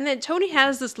leaves. And then Tony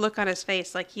has this look on his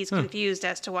face like he's confused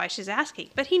as to why she's asking.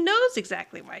 But he knows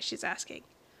exactly why she's asking.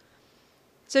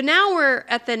 So now we're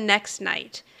at the next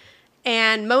night.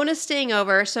 And Mona's staying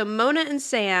over. So Mona and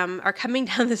Sam are coming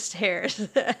down the stairs.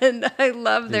 And I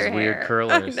love their hair. Weird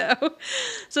curlers. I know.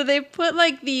 So they put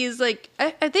these, they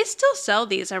still sell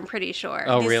these, I'm pretty sure.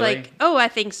 Oh, these, really? I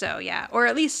think so, yeah. Or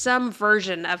at least some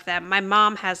version of them. My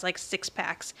mom has 6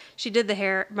 packs. She did the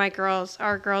hair,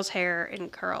 our girl's hair in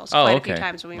curls quite a few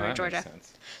times when we were in Georgia.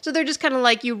 So they're just kind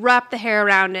of you wrap the hair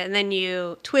around it and then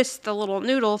you twist the little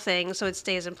noodle thing so it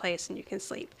stays in place and you can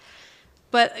sleep.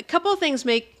 But a couple of things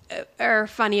are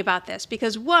funny about this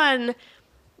because one,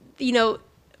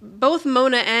 both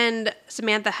Mona and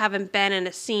Samantha haven't been in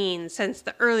a scene since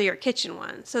the earlier kitchen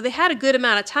one. So they had a good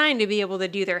amount of time to be able to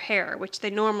do their hair, which they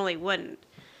normally wouldn't.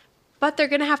 But they're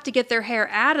going to have to get their hair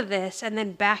out of this and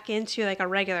then back into a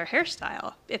regular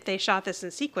hairstyle if they shot this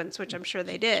in sequence, which I'm sure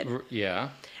they did. Yeah.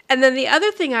 And then the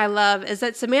other thing I love is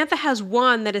that Samantha has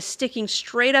one that is sticking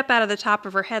straight up out of the top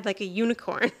of her head like a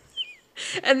unicorn.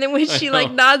 And then when she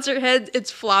nods her head, it's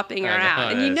flopping her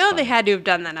out. And they had to have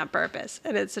done that on purpose.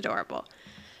 And it's adorable.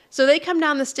 So they come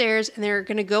down the stairs and they're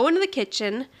going to go into the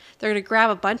kitchen. They're going to grab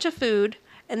a bunch of food.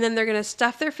 And then they're going to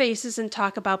stuff their faces and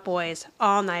talk about boys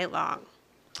all night long.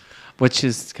 Which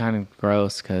is kind of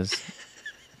gross because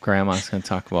Grandma's going to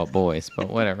talk about boys. But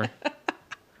whatever.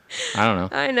 I don't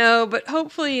know. I know. But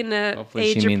hopefully in an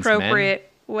age-appropriate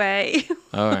way.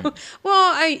 All right.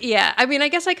 Well, I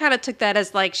guess I kind of took that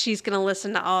as she's going to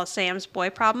listen to all of Sam's boy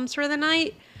problems for the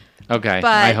night. Okay,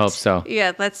 but, I hope so.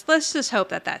 Yeah, let's just hope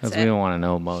that's it. Because we don't want to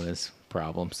know about his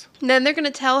problems. And then they're going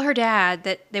to tell her dad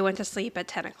that they went to sleep at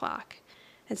 10 o'clock.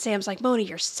 And Sam's like, Mona,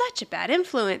 you're such a bad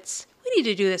influence. We need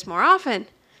to do this more often.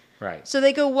 Right. So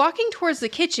they go walking towards the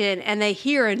kitchen and they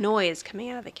hear a noise coming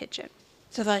out of the kitchen.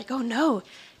 So they're like, oh no.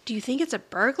 Do you think it's a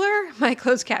burglar? My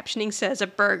closed captioning says a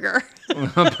burger.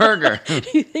 A burger. Do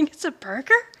you think it's a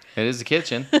burger? It is a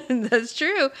kitchen. That's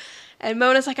true. And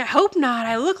Mona's like, I hope not.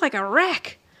 I look like a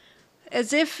wreck.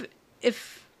 As if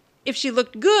she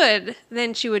looked good,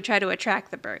 then she would try to attract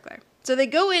the burglar. So they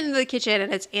go into the kitchen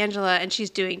and it's Angela and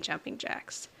she's doing jumping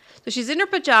jacks. So she's in her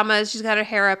pajamas. She's got her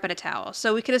hair up in a towel.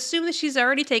 So we can assume that she's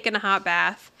already taken a hot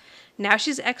bath. Now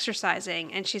she's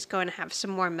exercising and she's going to have some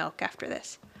more milk after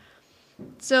this.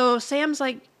 So Sam's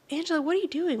like, Angela, what are you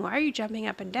doing? Why are you jumping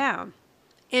up and down?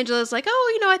 Angela's like,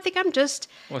 oh, I think I'm just...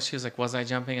 Well, she was like, was I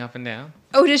jumping up and down?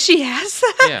 Oh, does she ask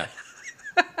that?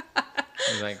 Yeah. I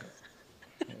was like,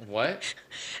 what?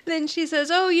 Then she says,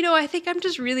 oh, I think I'm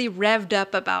just really revved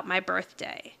up about my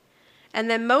birthday. And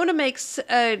then Mona makes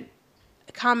a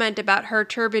comment about her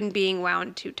turban being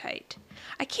wound too tight.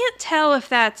 I can't tell if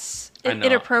that's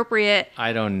inappropriate.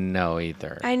 I don't know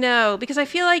either. I know, because I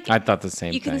feel like... I thought the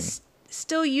same thing. You can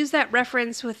still use that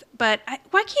reference with, but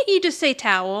why can't you just say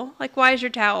towel? Like, why is your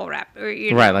towel wrapped? Or,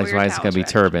 Right, like why is it going to be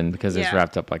wrapped? turban? Because it's Yeah.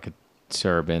 wrapped up like a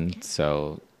turban,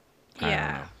 so I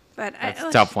don't know. But That's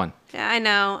a tough one. Yeah, I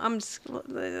know.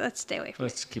 Let's stay away from it.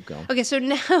 Let's keep going. Okay, so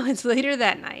now it's later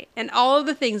that night, and all of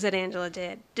the things that Angela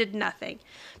did nothing.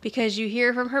 Because you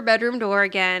hear from her bedroom door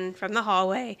again, from the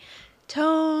hallway,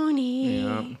 Tony.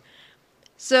 Yeah.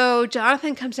 So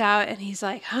Jonathan comes out, and he's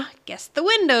like, guess the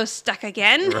window's stuck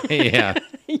again. Yeah.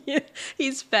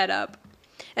 He's fed up.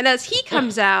 And as he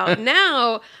comes out,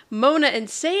 now Mona and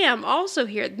Sam also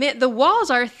hear, man, the walls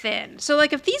are thin. So,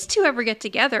 like, if these two ever get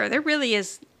together,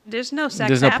 there's no sex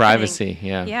There's no happening. privacy,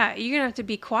 yeah. Yeah, you're going to have to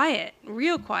be quiet,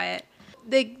 real quiet.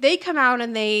 They come out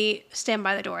and they stand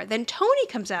by the door. Then Tony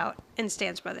comes out and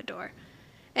stands by the door.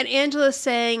 And Angela's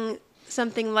saying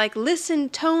something like, listen,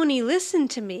 Tony, listen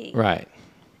to me. Right.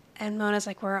 And Mona's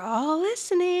like, we're all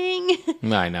listening.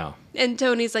 I know. And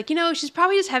Tony's like, she's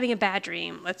probably just having a bad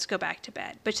dream. Let's go back to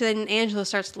bed. But then Angela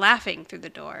starts laughing through the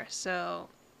door. So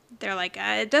they're like,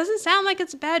 it doesn't sound like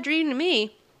it's a bad dream to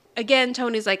me. Again,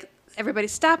 Tony's like, everybody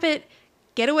stop it.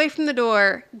 Get away from the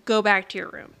door. Go back to your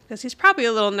room. Because he's probably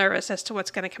a little nervous as to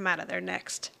what's going to come out of there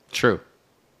next. True.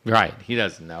 Right. He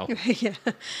doesn't know. Yeah.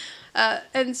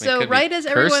 And It so could be right as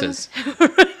everyone's... curses.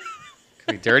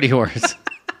 Could be dirty words.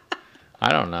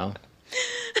 I don't know.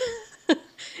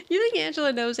 You think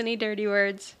Angela knows any dirty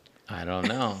words? I don't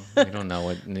know. We don't know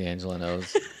what Angela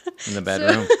knows in the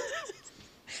bedroom.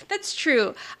 That's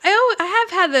true.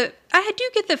 I do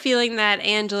get the feeling that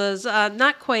Angela's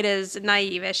not quite as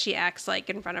naive as she acts like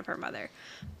in front of her mother.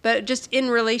 But just in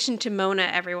relation to Mona,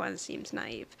 everyone seems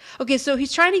naive. Okay, so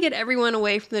he's trying to get everyone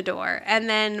away from the door. And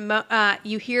then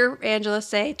you hear Angela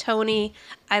say, Tony,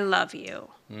 I love you.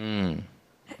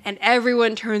 And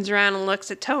everyone turns around and looks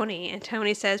at Tony. And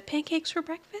Tony says, pancakes for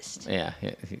breakfast? Yeah,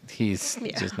 he's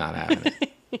just not having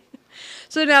it.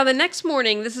 So now the next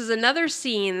morning, this is another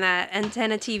scene that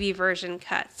Antenna TV version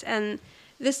cuts. And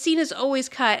this scene is always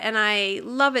cut, and I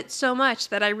love it so much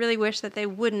that I really wish that they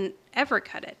wouldn't ever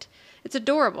cut it. It's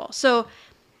adorable. So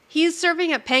he's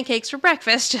serving up pancakes for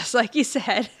breakfast, just like you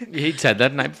said. He said that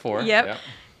the night before. Yep.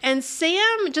 And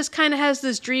Sam just kind of has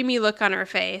this dreamy look on her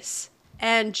face.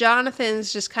 And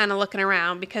Jonathan's just kind of looking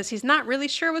around because he's not really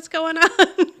sure what's going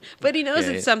on. But he knows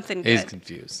it's something good. He's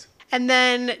confused. And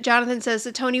then Jonathan says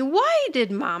to Tony, why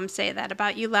did Mom say that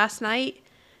about you last night?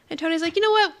 And Tony's like, you know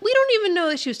what? We don't even know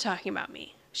that she was talking about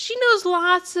me. She knows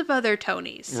lots of other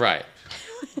Tonys. Right.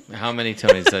 How many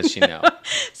Tonys does she know?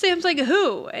 Sam's like,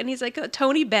 who? And he's like,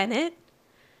 Tony Bennett,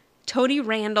 Tony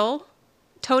Randall,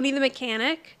 Tony the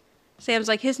mechanic. Sam's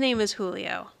like, his name is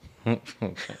Julio.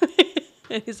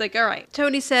 And he's like, all right.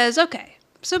 Tony says, okay,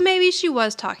 so maybe she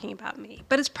was talking about me,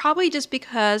 but it's probably just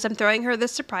because I'm throwing her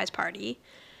this surprise party.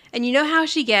 And you know how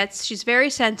she gets. She's very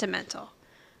sentimental.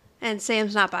 And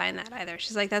Sam's not buying that either.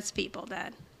 She's like, that's people,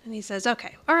 Dad. And he says,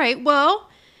 okay, all right, well,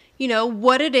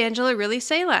 what did Angela really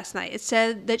say last night? It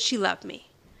said that she loved me.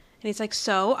 And he's like,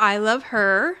 so I love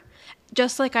her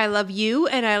just like I love you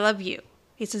and I love you.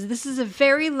 He says, this is a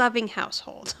very loving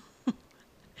household.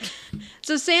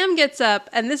 So Sam gets up,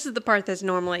 and this is the part that's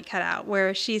normally cut out,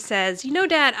 where she says,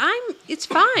 Dad, it's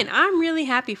fine. I'm really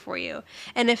happy for you.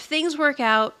 And if things work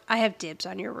out, I have dibs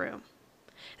on your room.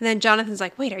 And then Jonathan's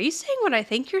like, wait, are you saying what I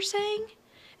think you're saying?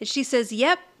 And she says,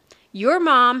 yep, your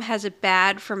mom has it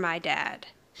bad for my dad.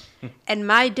 And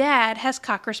my dad has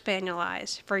Cocker Spaniel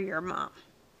eyes for your mom.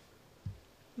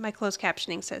 My closed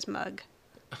captioning says mug.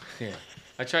 Yeah.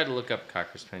 I tried to look up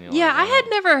Cocker Spaniel. Yeah, I had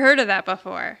never heard of that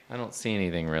before. I don't see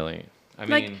anything really. I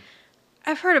Like, mean,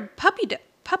 I've heard of puppy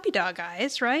dog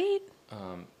eyes, right?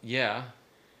 yeah.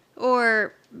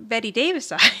 Or Betty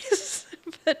Davis eyes,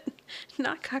 but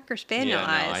not Cocker Spaniel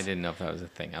eyes. No, I didn't know if that was a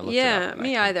thing. I looked it Yeah, up. and I me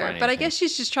couldn't either. find But I anything. guess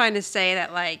she's just trying to say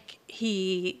that, like,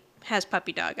 he has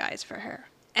puppy dog eyes for her.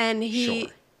 And he...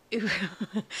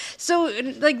 So,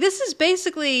 like, this is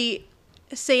basically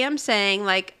Sam saying,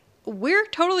 like, we're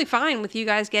totally fine with you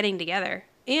guys getting together.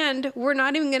 And we're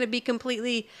not even going to be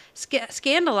completely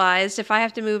scandalized if I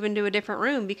have to move into a different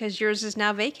room because yours is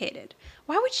now vacated.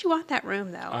 Why would she want that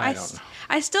room, though? I don't know.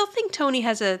 I still think Tony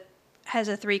has a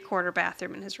 3/4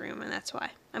 bathroom in his room, and that's why.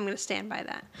 I'm going to stand by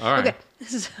that. All right. Okay.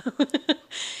 So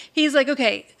he's like,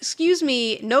 okay, excuse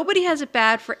me, nobody has it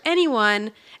bad for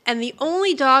anyone, and the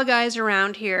only dog eyes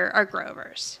around here are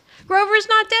Grover's. Grover's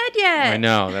not dead yet. I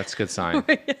know. That's a good sign.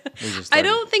 I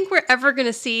don't think we're ever going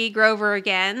to see Grover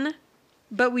again,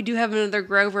 but we do have another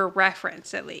Grover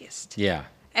reference at least. Yeah.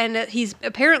 And he's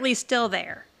apparently still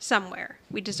there somewhere.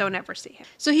 We just don't ever see him.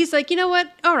 So he's like, you know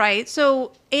what? All right.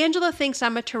 So Angela thinks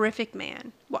I'm a terrific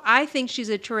man. Well, I think she's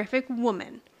a terrific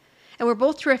woman. And we're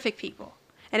both terrific people.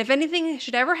 And if anything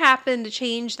should ever happen to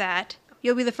change that,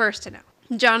 you'll be the first to know.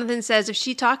 Jonathan says if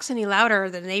she talks any louder,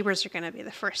 the neighbors are going to be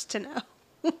the first to know.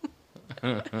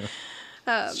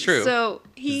 It's true. So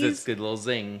It's he's... this good little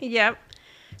zing. Yep.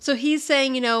 So he's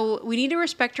saying, we need to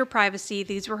respect her privacy.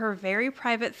 These were her very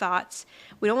private thoughts.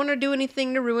 We don't want her to do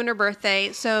anything to ruin her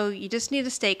birthday, so you just need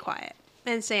to stay quiet.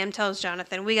 And Sam tells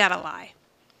Jonathan, we gotta lie.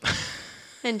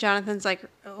 And Jonathan's like,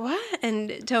 what?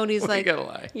 And Tony's like... We gotta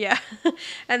lie. Yeah.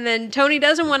 And then Tony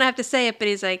doesn't want to have to say it, but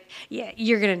he's like, yeah,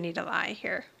 you're gonna need to lie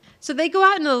here. So they go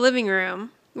out into the living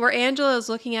room where Angela is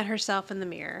looking at herself in the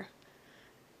mirror.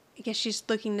 I guess she's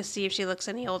looking to see if she looks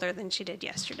any older than she did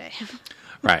yesterday.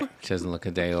 Right. She doesn't look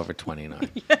a day over 29.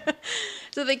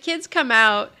 So the kids come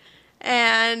out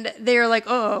and they're like,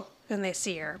 oh, and they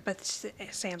see her. But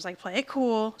Sam's like, play it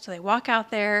cool. So they walk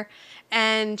out there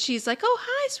and she's like, oh,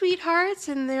 hi, sweethearts.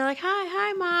 And they're like,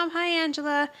 hi, Mom. Hi,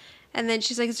 Angela. And then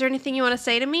she's like, is there anything you want to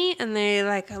say to me? And they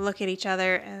like look at each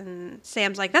other and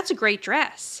Sam's like, that's a great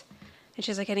dress. And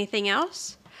she's like, anything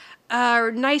else?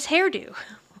 Nice hairdo.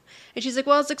 And she's like,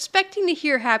 well, I was expecting to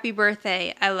hear happy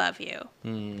birthday. I love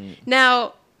you.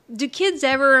 Now, do kids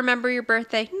ever remember your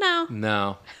birthday? No.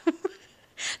 No.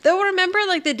 They'll remember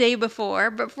like the day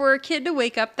before, but for a kid to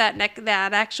wake up that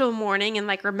actual morning and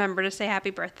like remember to say happy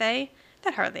birthday,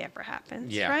 that hardly ever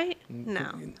happens, Yeah. right?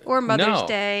 No. Or Mother's No.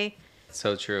 Day.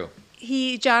 So true.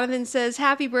 Jonathan says,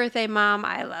 happy birthday, Mom,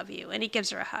 I love you. And he gives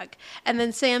her a hug. And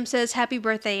then Sam says, happy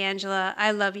birthday, Angela,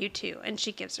 I love you too. And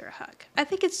she gives her a hug. I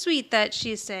think it's sweet that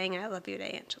she's saying, I love you to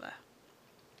Angela.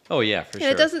 Oh, yeah, for And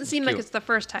sure. it doesn't seem like cute. it's the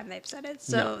first time they've said it,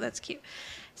 so No. that's cute.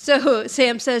 So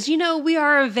Sam says, we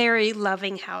are a very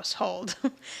loving household.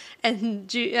 And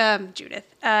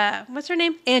Judith, what's her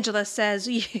name? Angela says,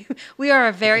 we are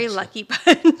a very lucky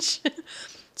bunch.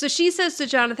 So she says to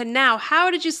Jonathan, now,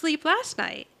 how did you sleep last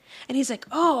night? And he's like,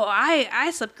 oh,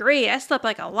 I slept great. I slept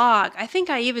like a log. I think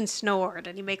I even snored.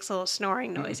 And he makes little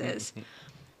snoring noises.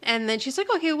 And then she's like,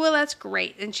 okay, well, that's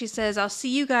great. And she says, I'll see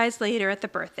you guys later at the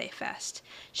birthday fest.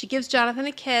 She gives Jonathan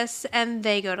a kiss, and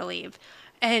they go to leave.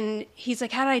 And he's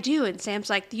like, how'd I do? And Sam's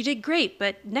like, you did great,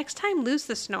 but next time lose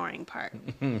the snoring part.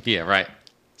 Yeah, right.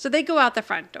 So they go out the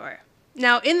front door.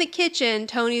 Now, in the kitchen,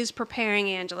 Tony's preparing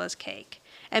Angela's cake.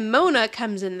 And Mona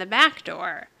comes in the back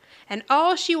door. And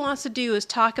all she wants to do is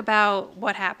talk about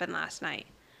what happened last night.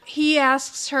 He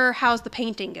asks her, how's the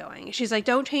painting going? She's like,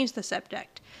 don't change the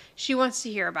subject. She wants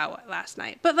to hear about what last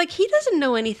night. But, like, he doesn't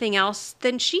know anything else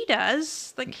than she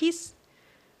does. Like,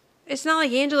 it's not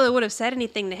like Angela would have said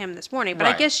anything to him this morning. But I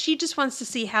Right. guess she just wants to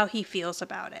see how he feels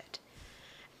about it.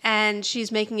 And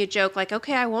she's making a joke like,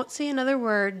 okay, I won't say another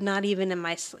word, not even in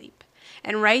my sleep.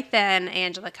 And right then,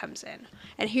 Angela comes in.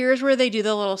 And here's where they do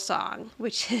the little song,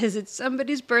 which is, it's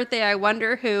somebody's birthday, I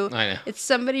wonder who. I know. It's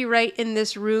somebody right in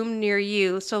this room near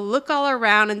you. So look all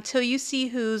around until you see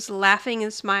who's laughing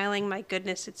and smiling. My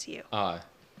goodness, it's you.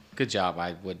 Good job.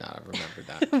 I would not have remembered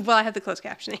that. Well, I have the closed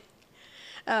captioning.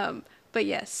 But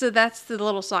yes, so that's the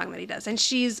little song that he does. And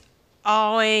she's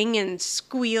awing and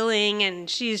squealing, and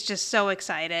she's just so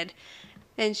excited.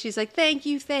 And she's like, thank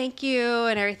you,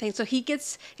 and everything. So he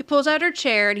pulls out her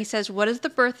chair, and he says, what does the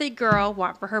birthday girl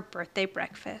want for her birthday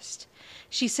breakfast?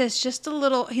 She says, just a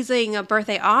little, he's saying a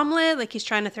birthday omelet, like he's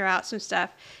trying to throw out some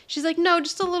stuff. She's like, no,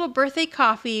 just a little birthday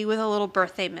coffee with a little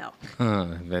birthday milk.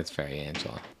 That's very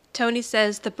Angela. Tony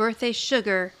says, the birthday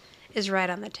sugar is right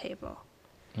on the table.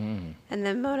 And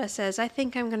then Mona says, I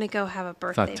think I'm going to go have a I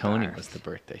birthday thought Tony bar. was the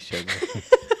birthday sugar.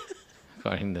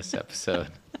 According to this episode.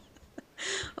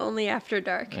 Only after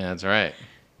dark. Yeah, that's right.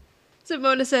 So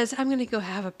Mona says, I'm going to go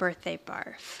have a birthday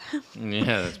barf.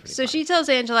 Yeah, that's pretty So funny. she tells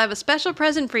Angela, I have a special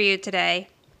present for you today.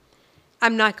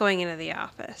 I'm not going into the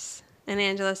office. And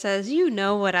Angela says, you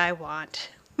know what I want.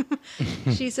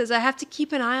 She says, I have to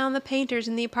keep an eye on the painters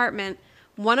in the apartment.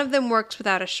 One of them works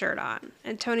without a shirt on.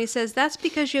 And Tony says, that's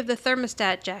because you have the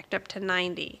thermostat jacked up to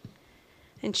 90.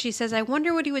 And she says, I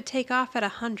wonder what he would take off at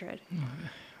 100.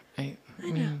 I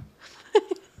know.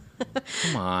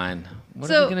 Come on. What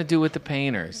So- are we going to do with the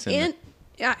painters? And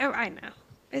yeah, I know.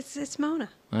 It's Mona.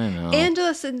 I know.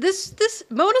 Angela said this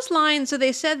Mona's line. So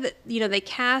they said that they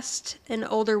cast an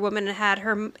older woman and had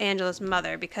her Angela's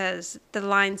mother because the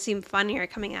line seemed funnier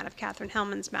coming out of Katherine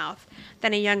Hellman's mouth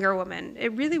than a younger woman.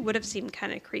 It really would have seemed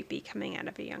kind of creepy coming out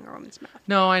of a younger woman's mouth.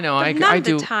 No, I know. But not I at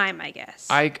do. the time, I guess.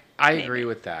 I Maybe. agree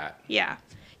with that. Yeah,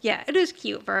 it is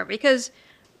cute for her because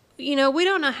we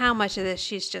don't know how much of this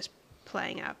she's just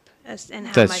playing up and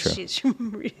how That's much true.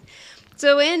 she's.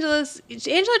 So Angela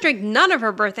drank none of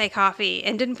her birthday coffee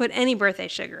and didn't put any birthday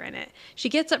sugar in it. She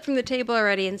gets up from the table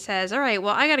already and says, all right,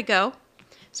 well, I got to go.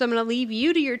 So I'm going to leave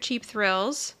you to your cheap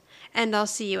thrills. and I'll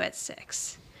see you at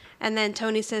 6. And then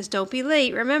Tony says, don't be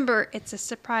late. Remember, it's a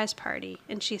surprise party.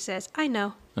 And she says, I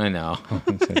know. I know.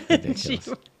 It's ridiculous.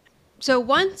 So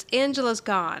once Angela's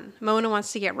gone, Mona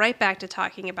wants to get right back to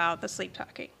talking about the sleep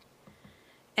talking.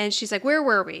 And she's like, where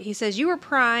were we? He says, you were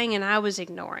prying and I was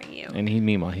ignoring you. And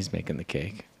meanwhile, he's making the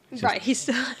cake. Right. He's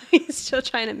still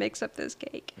trying to mix up this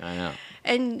cake. I know.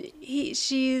 And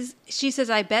she says,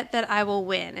 I bet that I will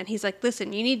win. And he's like,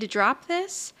 listen, you need to drop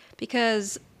this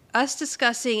because us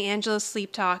discussing Angela's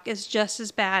sleep talk is just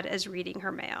as bad as reading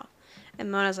her mail. And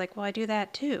Mona's like, well, I do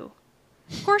that too.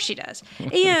 Of course she does.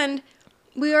 And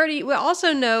we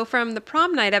also know from the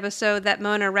prom night episode that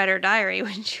Mona read her diary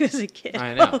when she was a kid.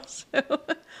 I know. Also.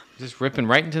 Just ripping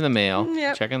right into the mail,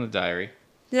 Yep. checking the diary.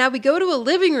 Now we go to a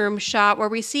living room shot where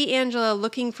we see Angela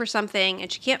looking for something and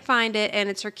she can't find it and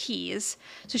it's her keys.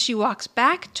 So she walks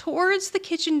back towards the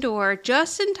kitchen door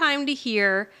just in time to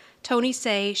hear Tony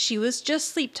say she was just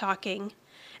sleep talking.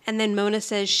 And then Mona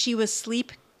says she was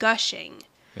sleep gushing.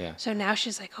 Yeah. So now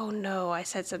she's like, oh no, I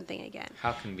said something again.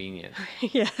 How convenient.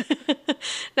 Yeah.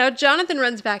 Now Jonathan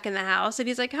runs back in the house and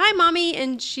he's like, hi, Mommy.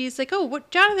 And she's like, oh,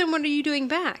 Jonathan, what are you doing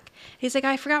back? He's like,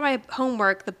 I forgot my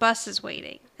homework. The bus is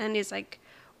waiting. And he's like,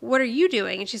 what are you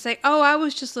doing? And she's like, oh, I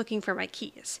was just looking for my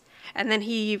keys. And then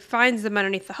he finds them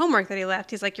underneath the homework that he left.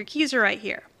 He's like, your keys are right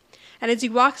here. And as he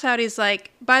walks out, he's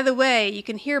like, by the way, you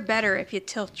can hear better if you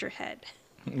tilt your head.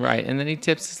 Right. And then he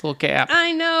tips his little cap.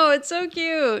 I know. It's so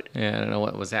cute. Yeah, I don't know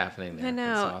what was happening there. I know.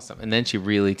 That's awesome. And then she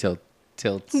really tilts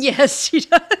Yes, she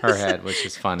does. her head, which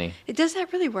is funny. Does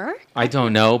that really work? I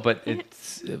don't know, but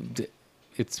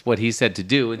it's what he said to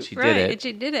do, and she Right, did it. and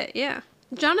she did it, yeah.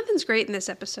 Jonathan's great in this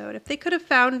episode. If they could have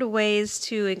found ways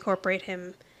to incorporate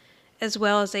him as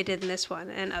well as they did in this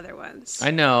one and other ones. I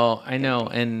know,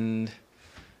 and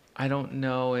I don't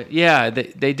know. Yeah,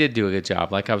 they did do a good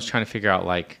job. Like, I was trying to figure out,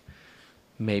 like,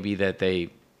 maybe that they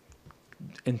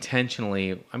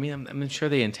intentionally, I mean, I'm sure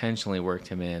they intentionally worked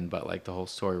him in, but, like, the whole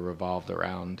story revolved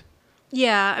around.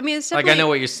 Yeah, I mean, it's Like, I know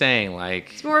what you're saying,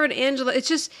 like... It's more of an Angela,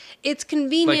 it's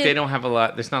convenient. Like, they don't have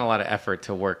there's not a lot of effort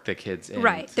to work the kids in.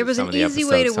 Right, there was some an of the easy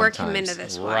way to episodes work him sometimes. into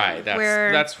this one. Right,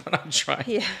 that's what I'm trying.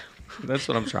 Yeah. That's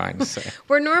what I'm trying to say.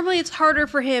 Where normally it's harder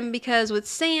for him because with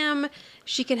Sam,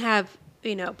 she can have,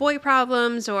 boy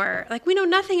problems or, like, we know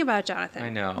nothing about Jonathan. I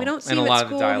know. We don't see And him a lot at of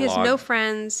the school. He has dialogue- no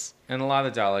friends. And a lot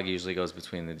of the dialogue usually goes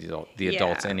between the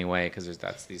adults Yeah. anyway, because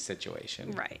that's the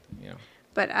situation. Right. You know.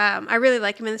 But I really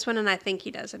like him in this one, and I think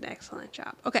he does an excellent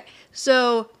job. Okay,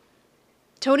 so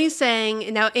Tony's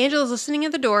saying, now Angela's listening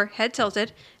at the door, head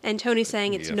tilted, and Tony's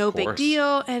saying it's Yeah, of no big course.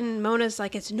 deal, and Mona's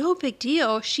like, it's no big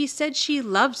deal. She said she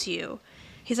loves you.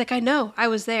 He's like, I know, I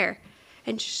was there.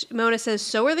 And Mona says,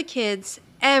 so are the kids.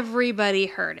 Everybody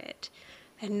heard it.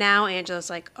 And now Angela's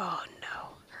like, oh no.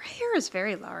 Her hair is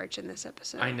very large in this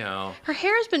episode. I know. Her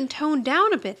hair has been toned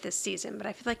down a bit this season, but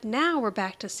I feel like now we're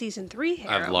back to season 3 hair.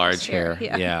 I have almost large here.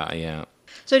 hair. Yeah.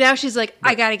 So now she's like,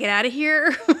 I got to get out of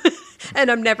here, and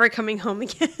I'm never coming home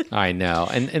again. I know.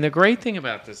 And the great thing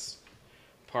about this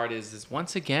part is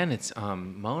once again, it's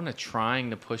Mona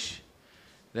trying to push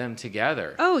them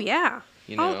together. Oh, yeah.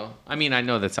 You know? I mean, I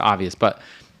know that's obvious, but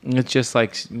it's just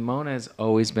like Mona has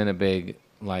always been a big,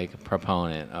 like,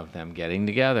 proponent of them getting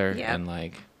together. Yep. And,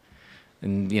 like,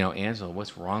 Angela,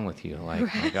 what's wrong with you? Like,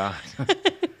 my God.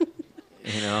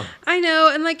 I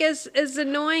know, and, like, as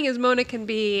annoying as Mona can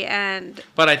be, and...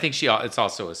 But I think it's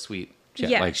also a sweet...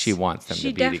 Yes. Like, she wants them to be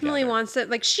together. She definitely wants it.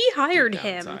 Like, she hired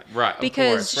him. Right, of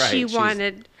because course, right. she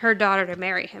wanted her daughter to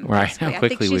marry him. Right, basically. how I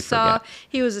think quickly she we saw forget.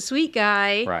 he was a sweet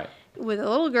guy. Right. With a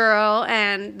little girl,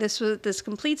 and this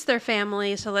completes their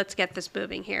family, so let's get this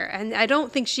moving here. And I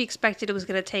don't think she expected it was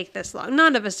going to take this long.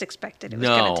 None of us expected it was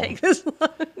going to take this long.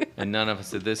 And none of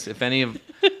us did this. If any of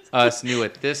us knew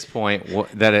at this point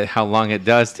how long it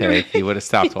does take, he would have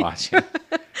stopped watching.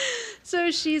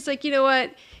 So she's like, you know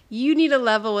what? You need a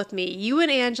level with me. You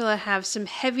and Angela have some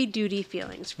heavy-duty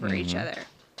feelings for each other.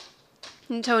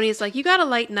 And Tony's like, you got to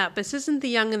lighten up. This isn't the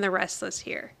Young and the Restless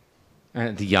here.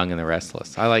 The Young and the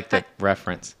Restless. I like that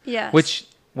reference. Yes. Which,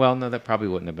 well, no, that probably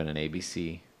wouldn't have been an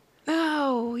ABC.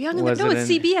 Oh, Young and the... Was No, it it's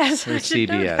in- CBS. It I was should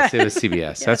know CBS. that. It was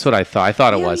CBS. That's what I thought. I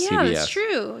thought it was yeah, CBS. that's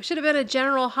true. It should have been a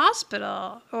General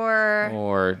Hospital or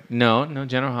Or, no,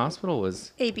 General Hospital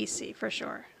was... ABC for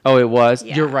sure. Oh, it was?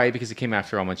 Yeah. You're right, because it came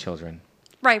after All My Children.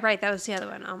 Right. That was the other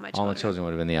one. All My Children. All My Children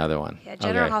would have been the other one. Yeah,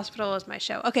 General Okay. Hospital was my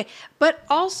show. Okay, but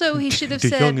also he should have The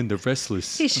said... Young and the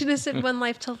Restless. He should have said One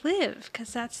Life to Live,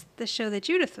 because that's the show that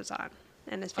Judith was on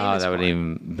and is Oh, famous that would for. be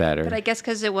even better. But I guess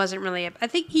because it wasn't really... I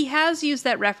think he has used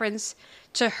that reference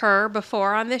to her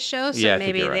before on this show, so Yeah, I think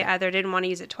maybe you're they right. either didn't want to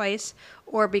use it twice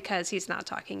or because he's not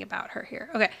talking about her here.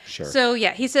 Okay. Sure. So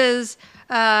yeah, he says,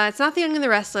 it's not the young and the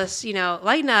restless,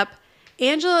 lighten up.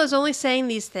 Angela is only saying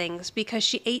these things because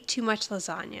she ate too much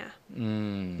lasagna.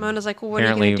 Mona's like, well, what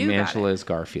Apparently, are you going to do Angela about it? is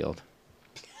Garfield.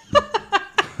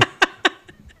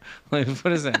 Like, what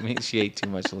does that mean? She ate too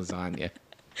much lasagna.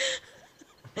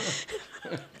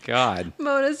 God.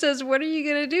 Mona says, what are you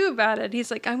going to do about it? He's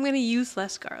like, I'm going to use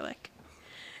less garlic.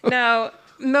 Now,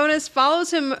 Mona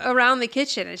follows him around the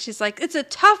kitchen, and she's like, it's a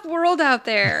tough world out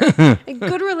there. And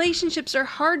good relationships are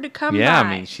hard to come Yeah, by.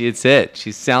 I mean, it's it.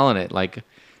 She's selling it. Like,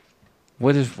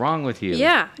 what is wrong with you?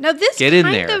 Yeah. Now, this Get in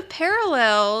kind there. of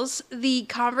parallels the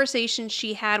conversation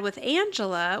she had with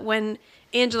Angela when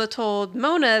Angela told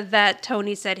Mona that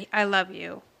Tony said, I love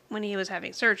you, when he was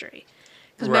having surgery.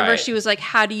 Because remember, Right. she was like,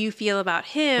 how do you feel about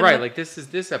him? Right, like this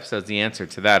episode's the answer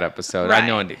to that episode. I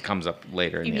know Right. it comes up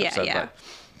later in the Yeah, episode, yeah. but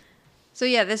So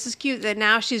yeah, this is cute that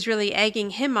now she's really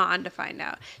egging him on to find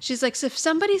out. She's like, so if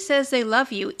somebody says they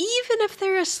love you, even if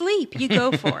they're asleep, you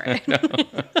go for it.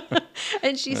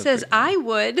 And she says, I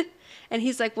would. And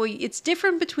he's like, well, it's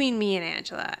different between me and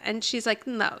Angela. And she's like,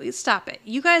 no, stop it.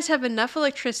 You guys have enough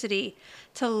electricity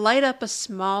to light up a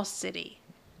small city.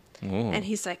 And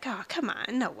he's like, oh, come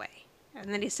on, no way.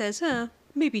 And then he says,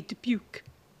 maybe Dubuque.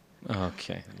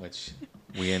 okay, which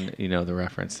you know the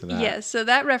reference to that. Yes, so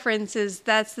that reference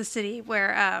that's the city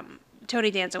where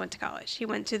Tony Danza went to college. He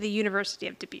went to the University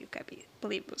of Dubuque, I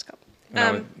believe it was called. And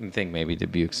I would think maybe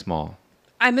Dubuque's small.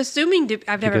 I'm assuming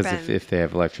I've never Because been. if they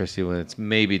have electricity, when it's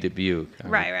maybe Dubuque, I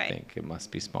would Right. think it must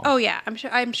be small. Oh yeah,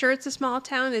 I'm sure it's a small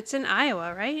town. It's in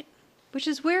Iowa, right? Which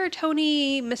is where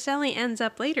Tony Maselli ends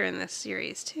up later in this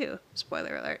series too.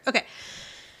 Spoiler alert. Okay.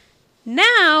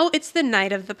 Now it's the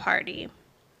night of the party.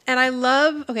 And I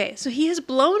love, so he has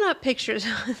blown up pictures.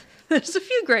 There's a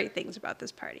few great things about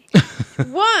this party.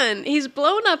 One, he's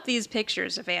blown up these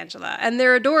pictures of Angela, and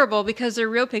they're adorable because they're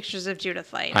real pictures of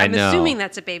Judith Light. I I'm know. assuming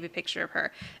that's a baby picture of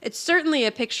her. It's certainly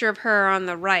a picture of her on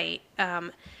the right.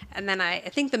 And then I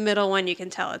think the middle one, you can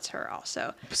tell it's her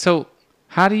also. So,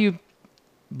 how do you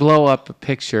blow up a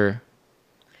picture?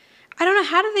 I don't know.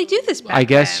 How did they do this back I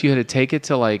guess then? you had to take it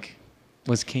to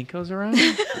was Kinko's around?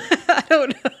 I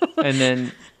don't know. And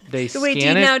then they scan Wait,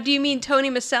 it? do you mean Tony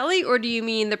Maselli or do you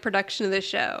mean the production of the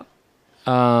show?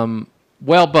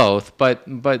 Well, both, but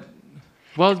yeah,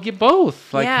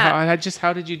 both. Like, Yeah.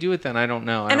 how did you do it then? I don't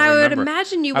know. And I I don't would remember.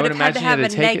 imagine you I would have had to imagine have you a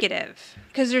to take it- negative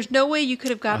because there's no way you could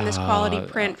have gotten this quality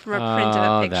print from a print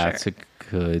of a picture. That's a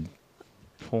good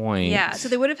point. Yeah, so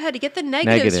they would have had to get the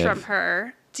negatives Negative. from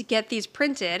her to get these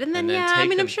printed, and then, And then I take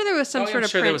mean, I'm them- sure there was some sort I'm of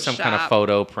sure print there was some kind of shop.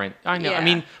 photo print. I know. Yeah. I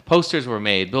mean, posters were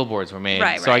made, billboards were made.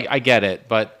 Right, so right. I get it,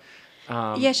 but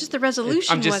Yeah, it's just the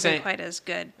resolution I'm just wasn't saying- quite as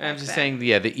good. I'm back just then. saying,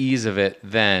 yeah, the ease of it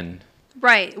then.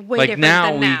 Right, way Like different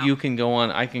now, than now. you can go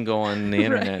on. I can go on the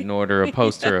internet and order a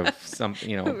poster of some,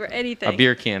 Or anything. a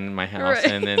beer can in my house, Right.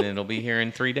 and then it'll be here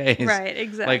in 3 days. Right, Like,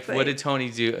 exactly. what did Tony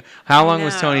do? How long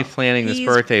was Tony know. planning this He's-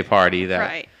 birthday party? That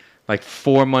Right. like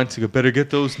 4 months ago. Better get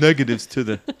those negatives to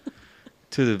the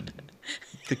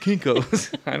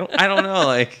Kinkos. I don't know.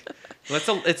 Like,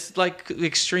 it's like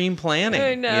extreme planning.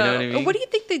 I know. You know what I mean? What do you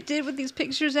think they did with these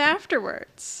pictures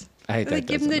afterwards? I, Did they that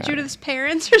give them to doesn't matter. Judith's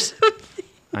parents or something?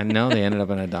 I know they ended up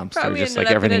in a dumpster, Probably just ended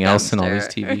like up in a everything else in all these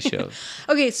dumpster. TV shows.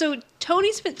 Okay, so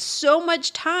Tony spent so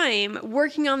much time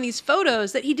working on these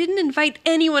photos that he didn't invite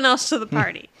anyone else to the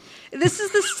party. This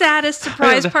is the saddest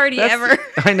surprise party That's- ever.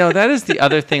 I know, that is the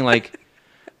other thing. Like,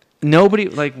 nobody,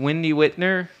 like Wendy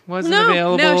Whitner wasn't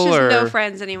available. No, she has or, no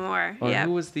friends anymore. or Yeah.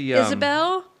 who was the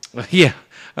Isabel? Yeah,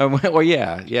 or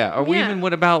yeah. Or Yeah. even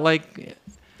what about like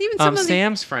Even some of the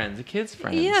Sam's friends, the kids'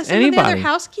 friends, yeah, some anybody. of the other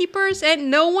housekeepers, and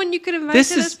no one you could invite This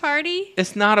to this is- party.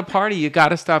 It's not a party. You got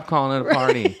to stop calling it a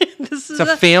party. This is It's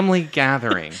a family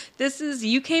gathering. This is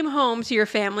you came home to your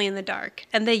family in the dark,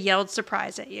 and they yelled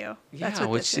surprise at you. That's Yeah,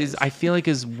 what which this is I feel like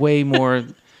is way more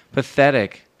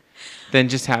pathetic than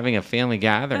just having a family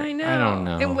gathering. I know. I don't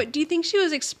know. And what do you think she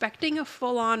was expecting a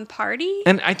full-on party?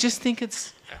 And I just think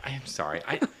it's. I'm sorry.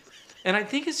 I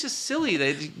think it's just silly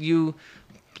that you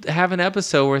have an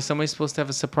episode where somebody's supposed to have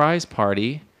a surprise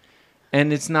party,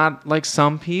 and it's not like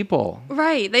some people,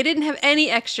 Right. They didn't have any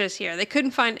extras here. They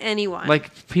couldn't find anyone.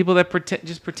 like people that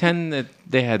pretend that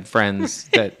they had friends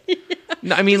that.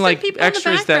 No, I mean, Just like people in the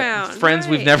extras that background, friends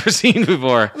we've right. never seen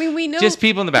before. I mean, we know- just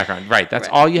people in the background, right? That's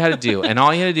Right. all you had to do, and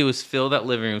all you had to do was fill that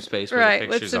living room space where Right, the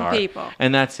with pictures some are, people.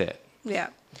 and that's it. Yeah.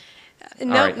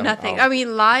 No, right, nothing. I'll- I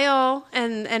mean, Lyle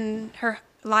and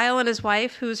Lyle and his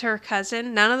wife, who's her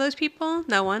cousin. None of those people?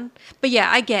 No one. But yeah,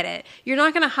 I get it. You're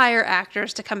not going to hire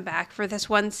actors to come back for this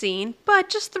one scene, but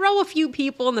just throw a few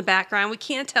people in the background. We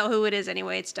can't tell who it is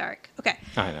anyway. It's dark. Okay.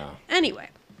 I know. Anyway,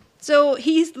 so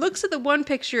he looks at the one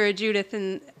picture of Judith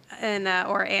and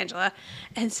or Angela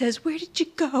and says, "Where did you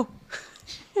go?"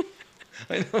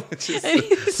 I know. It's just, And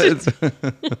he's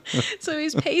so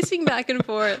he's pacing back and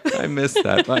forth. I missed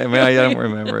that. I mean, I don't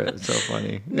remember it. It's so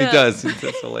funny. No. It does.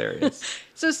 It's hilarious.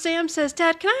 So Sam says,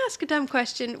 "Dad, can I ask a dumb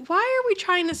question? Why are we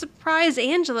trying to surprise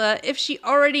Angela if she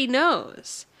already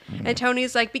knows?" And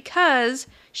Tony's like, "Because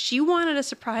she wanted a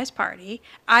surprise party.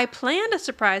 I planned a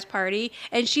surprise party,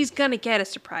 and she's gonna get a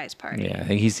surprise party." Yeah,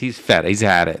 he's fed. He's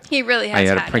had it. He really has I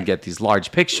had had to it. get these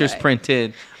large pictures Right.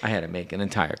 printed. I had to make an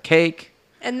entire cake.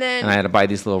 And then And I had to buy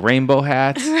these little rainbow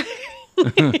hats.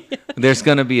 There's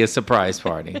going to be a surprise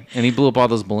party. And he blew up all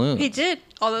those balloons. he did.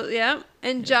 Although, yeah.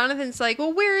 And Jonathan's like,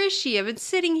 "Well, where is she? I've been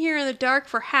sitting here in the dark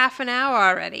for half an hour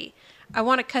already. I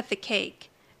want to cut the cake."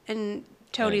 And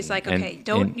Tony's like, "Okay,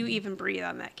 don't you even breathe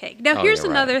on that cake." Now, Oh, here's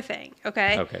you're right. another thing,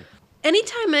 okay? Okay.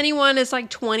 Anytime anyone is like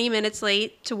 20 minutes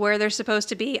late to where they're supposed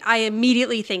to be, I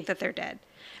immediately think that they're dead.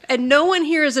 And no one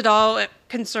here is at all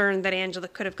concerned that Angela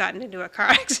could have gotten into a car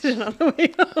accident on the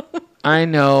way home. I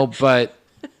know, but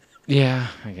yeah,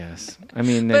 I guess. I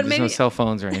mean, But there's no maybe- cell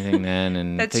phones or anything then,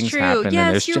 and That's things true. happen. Yes,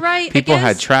 and there's you're right, I People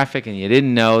had guess. traffic, and you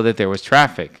didn't know that there was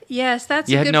traffic. Yes, that's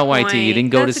You a had good no point. idea. You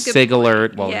didn't go That's to a good Sig point.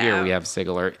 Alert. Well, Yeah. here we have Sig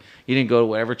Alert. You didn't go to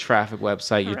whatever traffic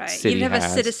website your Right. city You didn't have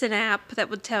has. a citizen app that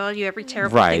would tell you every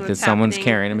terrible Right, thing that that's someone's happening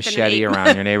carrying a within an machete 8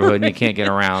 around your neighborhood and you can't get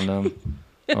around them,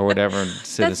 or whatever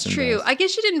citizen That's true. does. I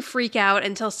guess you didn't freak out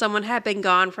until someone had been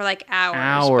gone for like hours.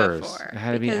 Hours. Before. It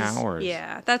had to be hours.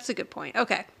 Yeah, that's a good point.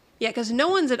 Okay. Yeah, because no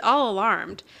one's at all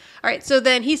alarmed. All right, so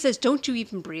then he says, "Don't you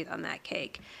even breathe on that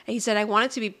cake." And he said, "I want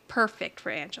it to be perfect for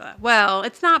Angela." Well,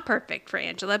 it's not perfect for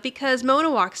Angela because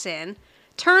Mona walks in,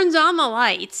 turns on the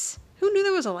lights. Who knew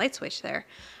there was a light switch there?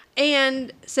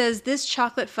 And says, "This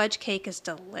chocolate fudge cake is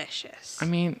delicious." I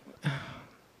mean,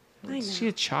 I is know. she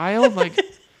a child? Like,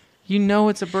 you know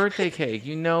it's a birthday cake.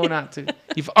 You know not to.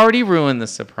 You've already ruined the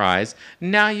surprise.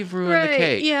 Now you've ruined the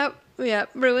cake. Yep.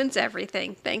 Ruins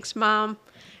everything. Thanks, Mom.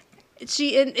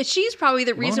 She's probably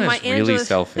the reason Mona's why really Angela's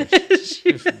selfish.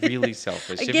 She's really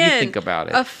selfish. If you Again, think about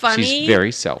it, a funny she's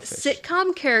very selfish.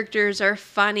 sitcom characters are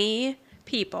funny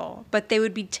people, but they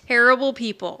would be terrible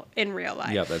people in real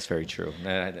life. Yeah, that's very true.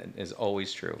 That is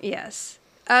always true. Yes.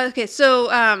 Okay,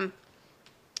 so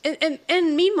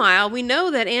and meanwhile, we know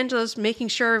that Angela's making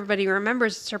sure everybody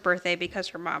remembers it's her birthday because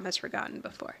her mom has forgotten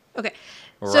before. Okay.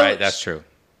 So Right, that's true.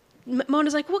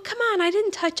 Mona's like, "Well, come on, I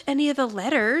didn't touch any of the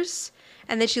letters."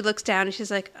 And then she looks down and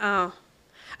she's like, "Oh,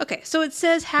 okay." So it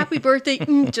says "Happy Birthday,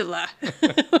 Angela,"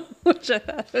 which I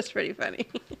thought was pretty funny.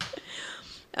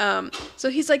 So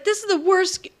he's like, "This is the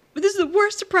worst. This is the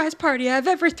worst surprise party I've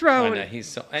ever I thrown." know, he's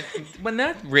so. And when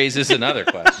that raises another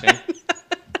question.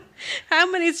 How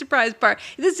many surprise parties?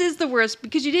 This is the worst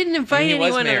because you didn't invite He was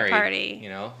anyone to the married, party. You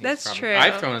know, he's That's probably- true.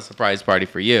 I've thrown a surprise party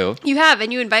for you. You have,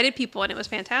 and you invited people, and it was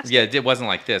fantastic. Yeah, it wasn't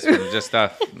like this. It was just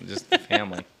the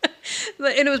family.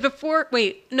 And it was before.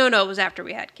 Wait, no, it was after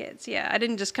we had kids. Yeah, I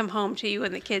didn't just come home to you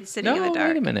and the kids sitting in the No, dark.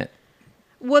 wait a minute.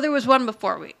 Well, there was one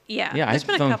before we. Yeah, Yeah, there's I've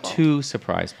been a thrown couple. 2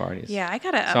 surprise parties. Yeah, I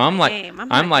gotta. So up I'm my like game. I'm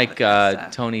not like good with this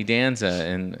stuff. Tony Danza,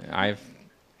 and I've.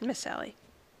 Miss Sally.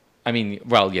 I mean,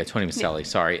 well, yeah, Tony Maselli.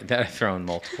 Sorry, that I've thrown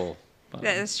multiple.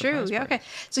 That's true. surprise Yeah, parties. okay.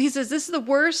 So he says, "This is the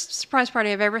worst surprise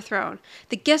party I've ever thrown.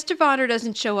 The guest of honor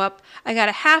doesn't show up. I got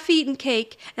a half-eaten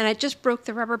cake, and I just broke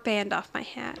the rubber band off my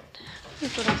hat."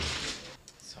 That's what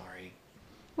Sorry.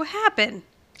 What happened?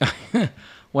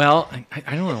 Well,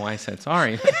 I don't know why I said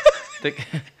sorry.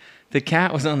 the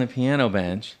cat was on the piano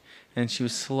bench, and she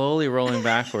was slowly rolling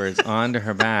backwards onto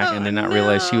her back, and did not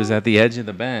realize she was at the edge of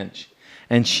the bench.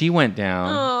 And she went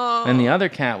down, and the other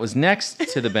cat was next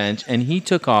to the bench, and he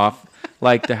took off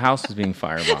like the house was being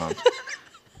firebombed.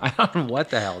 I don't know what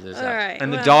the hell just happened. right,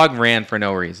 And the well. dog ran for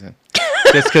no reason.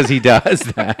 Just because he does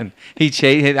that. I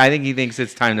think he thinks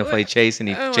it's time to play chase, and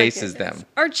he Oh my chases goodness. them.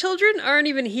 Our children aren't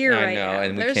even here I right know, now.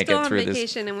 and we They're can't still get on through this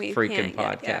vacation, and we freaking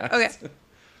can't get- podcast. Okay.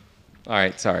 All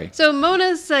right, sorry. So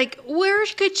Mona's like, "Where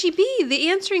could she be? The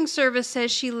answering service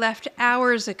says she left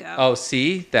hours ago." Oh,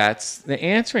 see, that's the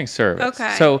answering service.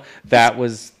 Okay. So that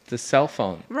was the cell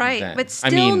phone. Right, then. but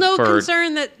still I mean, no for-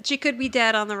 concern that she could be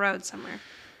dead on the road somewhere.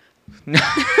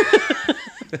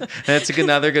 That's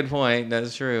another good point.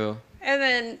 That's true. And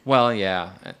then Well,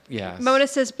 yeah. Yes. Mona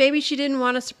says maybe she didn't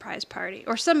want a surprise party,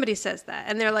 or somebody says that,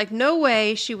 and they're like, "No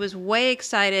way, she was way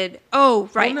excited." Oh,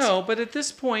 right. Well, no, but at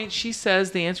this point, she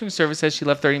says the answering service says she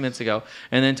left 30 minutes ago,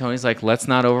 and then Tony's like, "Let's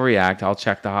not overreact. I'll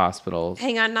check the hospital."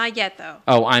 Hang on, not yet though.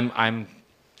 Oh, I'm.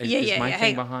 Is my Hang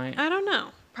thing on. behind? I don't know.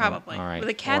 Probably. All right. Well,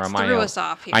 the Or cats am I threw out? us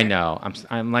off here. I know.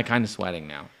 I'm like kind of sweating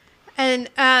now. And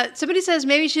somebody says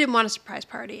maybe she didn't want a surprise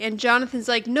party. And Jonathan's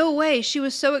like, no way. She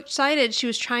was so excited. She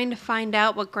was trying to find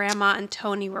out what Grandma and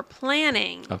Tony were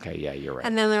planning. Okay, yeah, you're right.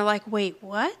 And then they're like, wait,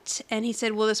 what? And he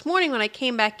said, well, this morning when I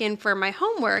came back in for my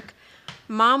homework,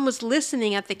 Mom was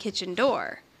listening at the kitchen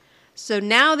door. So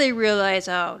now they realize,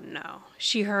 oh, no,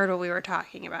 she heard what we were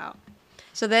talking about.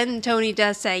 So then Tony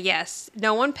does say, yes,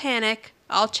 no one panic.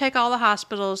 I'll check all the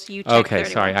hospitals. You check Okay,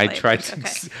 31 sorry.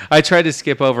 flavors. I tried to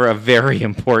skip over a very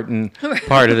important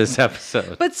part of this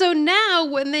episode. But so now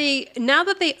now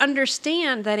that they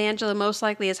understand that Angela most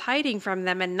likely is hiding from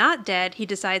them and not dead, he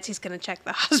decides he's going to check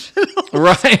the hospital.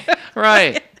 Right. Oh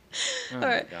All my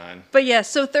right. God. But yes,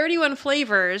 so 31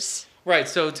 flavors. Right.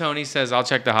 So Tony says, "I'll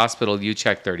check the hospital. You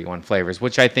check 31 flavors,"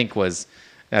 which I think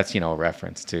that's a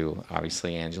reference to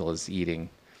obviously Angela's eating.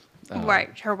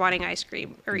 Right, her wanting ice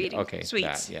cream or eating Okay,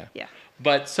 sweets. that, yeah. Yeah.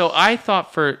 But so I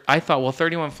thought well,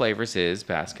 31 flavors is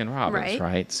Baskin Robbins,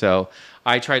 right? So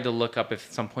I tried to look up if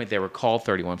at some point they were called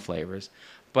 31 flavors,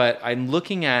 but I'm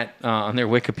looking at on their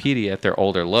Wikipedia at their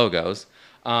older logos.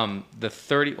 Now the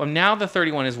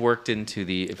 31 is worked into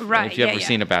the if you've ever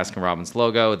seen a Baskin Robbins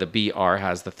logo, the BR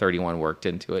has the 31 worked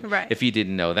into it. Right. If you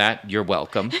didn't know that, you're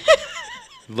welcome.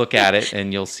 Look at it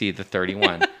and you'll see the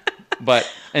 31.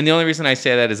 And the only reason I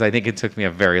say that is I think it took me a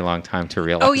very long time to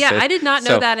realize. Oh yeah, it. I did not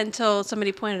know that until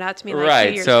somebody pointed out to me. Like 2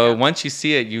 Right. years So ago. once you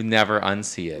see it, you never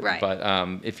unsee it. Right. But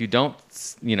if you don't,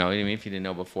 if you didn't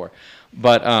know before,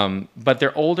 but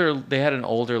they're older. They had an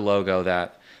older logo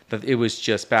that it was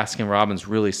just Baskin Robbins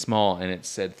really small, and it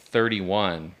said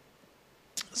 31.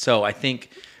 So I think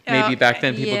maybe back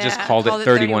then people just called it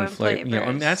 31 flavors. I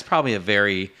mean, that's probably a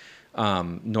very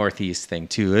Northeast thing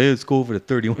too. Hey, it's cool for the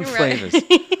 31 flavors.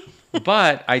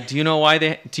 But do you know why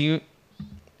do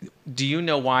you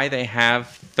know why they have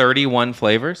 31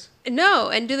 flavors? No,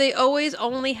 and do they always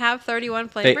only have 31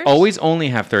 flavors? They always only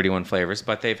have 31 flavors,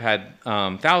 but they've had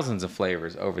thousands of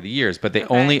flavors over the years. But they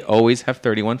only always have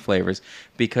 31 flavors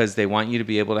because they want you to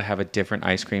be able to have a different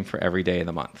ice cream for every day of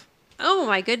the month. Oh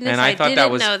my goodness, And I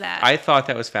didn't know that. I thought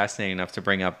that was fascinating enough to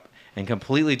bring up and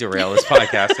completely derail this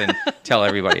podcast and tell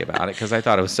everybody about it because I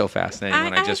thought it was so fascinating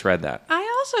when I just read that. I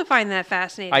also find that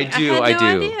fascinating. I do. had no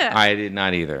idea. I did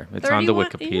not either. It's on the 31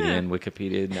 Wikipedia, yeah. and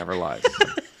Wikipedia never lies. So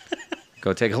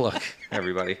go take a look,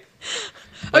 everybody.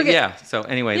 But Okay. yeah. So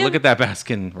anyway, Yeah. look at that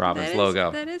Baskin Robbins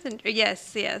logo. That is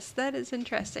yes, that is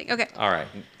interesting. Okay. All right,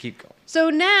 keep going. So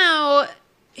now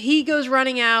he goes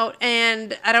running out,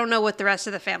 and I don't know what the rest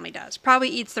of the family does. Probably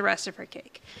eats the rest of her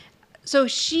cake. So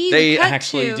They cut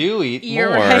actually to- do eat You're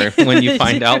more right. when you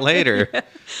find out later.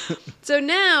 So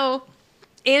now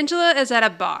Angela is at a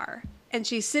bar, and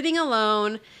she's sitting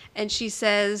alone, and she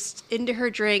says into her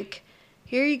drink,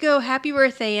 "Here you go, happy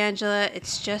birthday, Angela.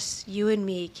 It's just you and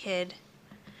me, kid."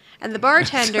 And the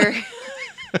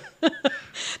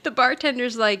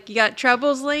bartender's like, "You got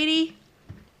troubles, lady?"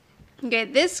 Okay,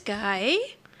 this guy,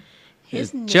 his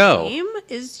Is name Joe.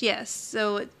 is,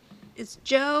 so it's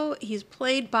Joe. He's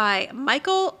played by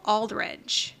Michael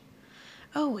Aldridge.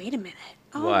 Oh, wait a minute.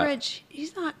 What? Aldridge,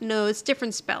 he's not, no, it's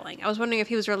different spelling. I was wondering if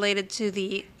he was related to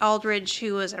the Aldridge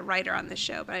who was a writer on the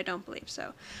show, but I don't believe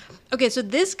so. Okay, so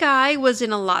this guy was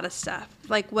in a lot of stuff,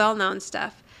 like well-known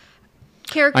stuff.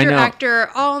 I Character, know. actor,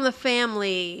 All in the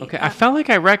Family. Okay, I felt like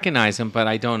I recognize him, but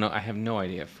I don't know. I have no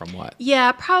idea from what.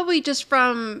 Yeah, probably just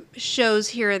from shows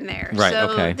here and there. Right,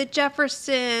 So okay. The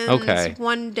Jeffersons, Okay.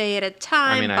 One Day at a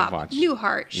Time, I mean, I've Bob watched-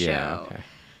 Newhart show, Yeah, okay.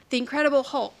 The Incredible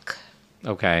Hulk,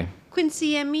 Okay.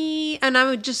 Quincy M.E., and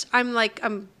I'm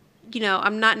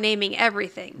not naming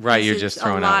everything. Right, This you're is just a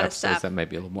throwing lot out of episodes stuff. that may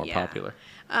be a little more Yeah. popular.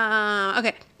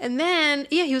 Okay, and then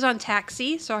he was on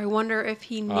Taxi, so I wonder if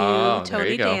he knew Oh, there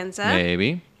Tony you go. Danza.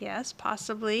 Maybe. Yes,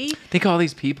 possibly. I think all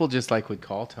these people just would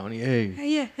call Tony. Hey,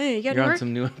 Hey, you got you're work? on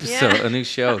some new episode, Yeah. a new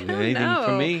show. I don't Anything know.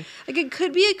 from me? Like, it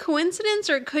could be a coincidence,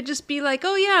 or it could just be like,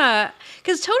 oh yeah,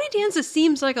 because Tony Danza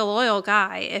seems like a loyal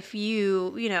guy if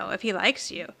if he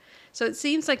likes you. So it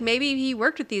seems like maybe he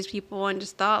worked with these people and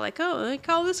just thought like, oh, let me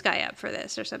call this guy up for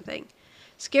this or something.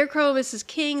 Scarecrow, Mrs.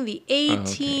 King, the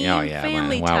A-Team, Oh, yeah,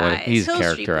 Family wow, Ties, he's a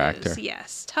Hill Street character Blues. actor.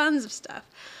 Yes, tons of stuff.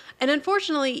 And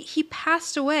unfortunately, he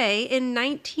passed away in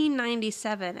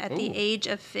 1997 at the age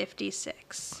of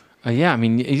 56. Yeah, I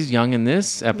mean, he's young in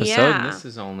this episode, Yeah. and this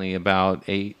is only about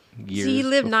 8 years. He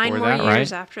lived 9 before more that,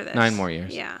 years right? after this. 9 more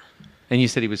years. Yeah. And you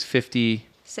said he was 50.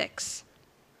 6.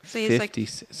 So he's 50, like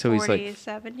so he's like,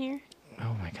 47 here.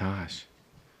 oh my gosh.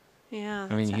 Yeah.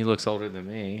 I mean, that's he looks older than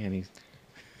me, and he's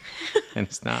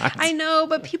not. I know,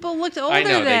 but people looked older I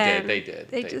know then. they did.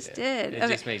 They just did. It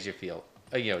Okay. just makes you feel.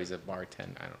 He's a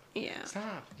bartender. I don't. Yeah. Stop!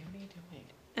 What are you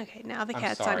doing? Okay, now the I'm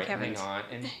cat's sorry. on Kevin's. Hang on,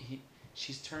 and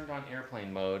she's turned on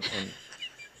airplane mode,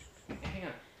 and hang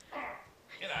on.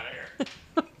 Get out of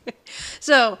here.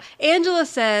 So Angela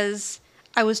says,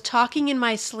 I was talking in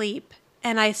my sleep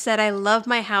and I said I love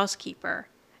my housekeeper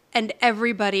and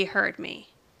everybody heard me.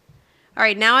 All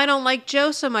right, now I don't like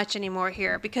Joe so much anymore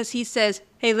here because he says,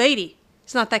 hey lady,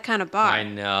 it's not that kind of bar. I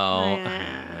know.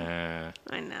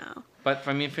 I know. But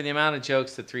I mean, for the amount of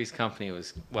jokes that Three's Company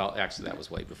was, well, actually that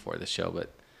was way before the show,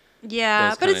 but Yeah,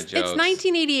 Those but kinda it's jokes.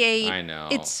 1988. I know.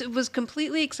 It was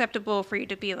completely acceptable for you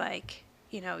to be like,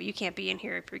 you can't be in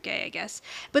here if you're gay, I guess.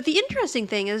 But the interesting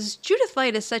thing is Judith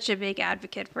Light is such a big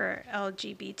advocate for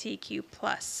LGBTQ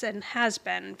plus and has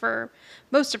been for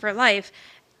most of her life.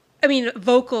 I mean,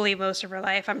 vocally most of her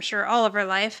life, I'm sure all of her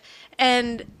life.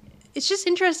 And it's just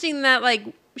interesting that like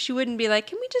she wouldn't be like,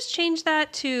 can we just change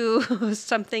that to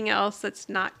something else that's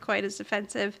not quite as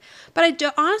offensive? But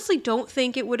I honestly don't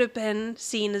think it would have been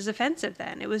seen as offensive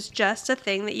then. It was just a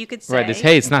thing that you could say. right.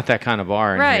 It's not that kind of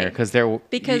bar in here because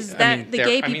because the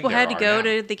gay people had to go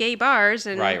to the gay bars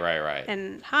and right.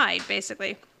 and hide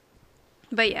basically.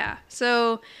 But yeah,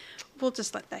 so we'll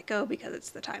just let that go because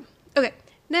it's the time. Okay,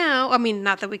 now I mean,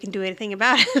 not that we can do anything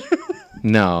about it.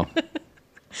 No.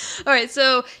 All right,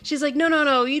 so she's like,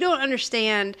 no, you don't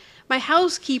understand. My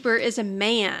housekeeper is a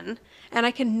man, and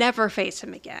I can never face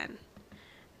him again.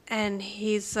 And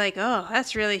he's like, oh,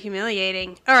 that's really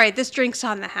humiliating. All right, this drink's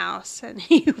on the house. And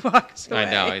he walks away. I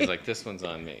know. He's like, this one's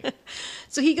on me.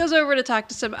 So he goes over to talk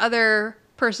to some other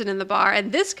person in the bar.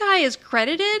 And this guy is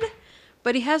credited,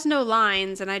 but he has no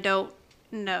lines, and I don't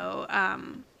know.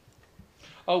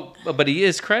 Oh, but he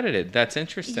is credited. That's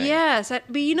interesting. Yes,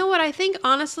 but you know what? I think,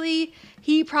 honestly,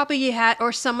 he probably had,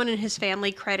 or someone in his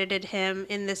family credited him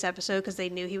in this episode because they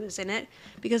knew he was in it,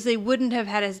 because they wouldn't have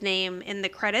had his name in the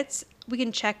credits. We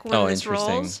can check when this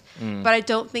interesting. rolls, but I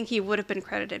don't think he would have been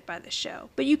credited by the show.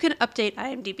 But you can update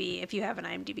IMDb if you have an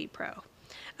IMDb Pro.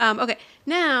 Okay,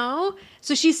 now,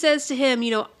 so she says to him,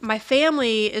 my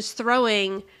family is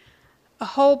throwing a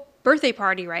whole birthday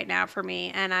party right now for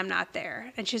me, and I'm not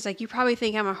there. And she's like, you probably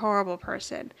think I'm a horrible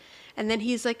person. And then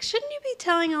he's like, shouldn't you be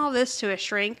telling all this to a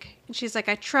shrink? And she's like,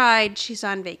 I tried. She's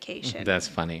on vacation. That's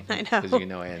funny. I know. Because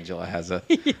Angela has a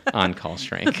on-call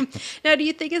shrink. Now, do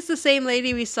you think it's the same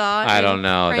lady we saw? I don't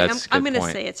know. Right, That's a good I'm going to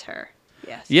point. say it's her.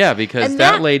 Yes. Yeah, because And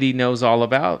that lady knows all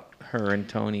about her and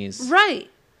Tony's Right.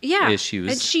 Yeah.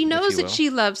 issues. And she if knows you that will. she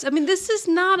loves. I mean, this is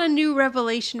not a new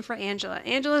revelation for Angela.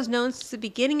 Angela's known since the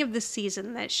beginning of the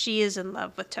season that she is in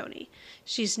love with Tony.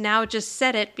 She's now just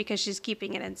said it because she's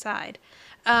keeping it inside.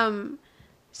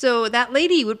 So that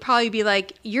lady would probably be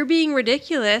like, you're being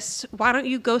ridiculous. Why don't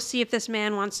you go see if this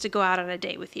man wants to go out on a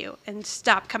date with you and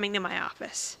stop coming to my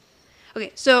office?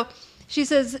 Okay, so she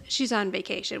says she's on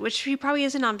vacation, which she probably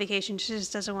isn't on vacation. She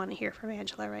just doesn't want to hear from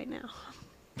Angela right now.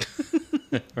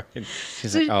 Right.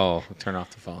 She's like, oh, turn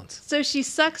off the phones. So she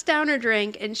sucks down her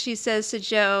drink and she says to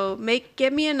Joe,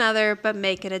 "Get me another, but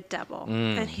make it a double."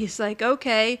 And he's like,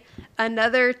 "Okay,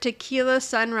 another tequila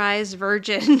sunrise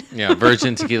virgin." Yeah,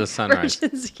 Virgin Tequila Sunrise.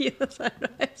 Virgin tequila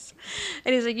sunrise.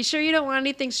 And he's like, "You sure you don't want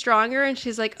anything stronger?" And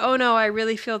she's like, "Oh no, I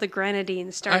really feel the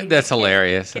grenadine starting." That's to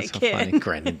hilarious. kick That's so funny. in."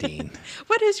 Grenadine.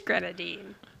 What is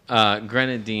grenadine?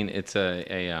 Grenadine. It's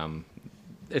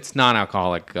it's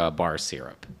non-alcoholic bar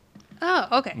syrup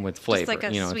Oh, okay. with flavor. Just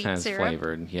like a sweet kind of syrup.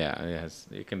 flavored. Yeah,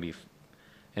 it can be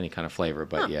any kind of flavor,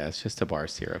 but yeah, it's just a bar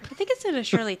syrup. I think it's in a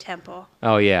Shirley Temple.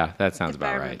 Oh yeah, that sounds If I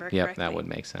about right. remember Yep, correctly. that would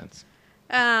make sense.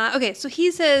 Okay, so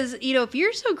he says, if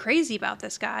you're so crazy about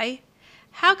this guy,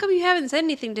 how come you haven't said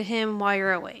anything to him while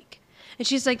you're awake? And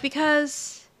she's like,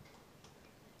 because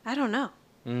I don't know.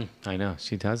 I know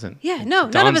she doesn't. Yeah, no,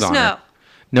 It none of dawns us on her. know.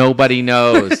 Nobody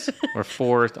knows.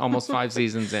 We're almost 5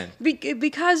 seasons in.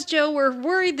 Because, Joe, we're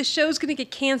worried the show's going to get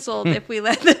canceled if we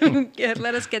let them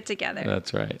let us get together.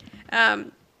 That's right.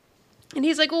 And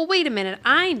he's like, well, wait a minute.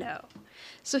 I know.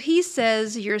 So he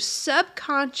says your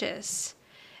subconscious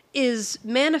is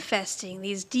manifesting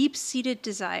these deep-seated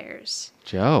desires,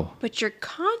 Joe. but your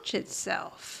conscious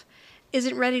self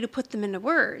isn't ready to put them into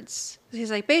words. He's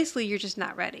like, basically, you're just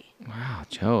not ready. Wow,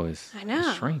 Joe is I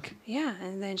know. a shrink. Yeah,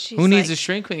 and then she's Who needs like, a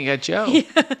shrink when you got Joe?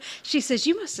 She says,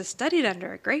 you must have studied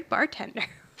under a great bartender.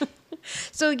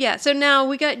 So now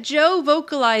we got Joe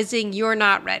vocalizing, you're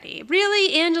not ready.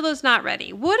 Really? Angela's not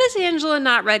ready. What is Angela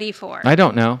not ready for? I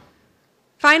don't know.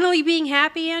 Finally being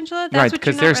happy, Angela? That's Right, what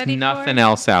because you're not there's ready nothing for?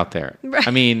 else out there. Right.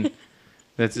 I mean,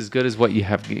 that's as good as what you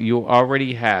have. You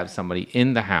already have somebody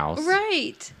in the house.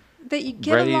 Right. That you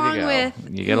get Ready to along go. with.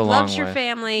 You get who along loves your with.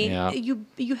 family. Yeah.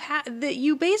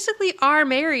 You basically are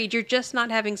married. You're just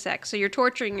not having sex. So you're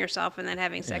torturing yourself and then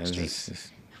having sex Yeah, dreams.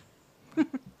 this is-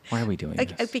 Why are we doing this?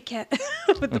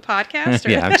 With the podcast? Or?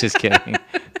 Yeah, I'm just kidding.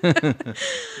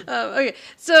 Okay.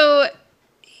 So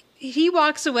he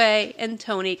walks away and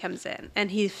Tony comes in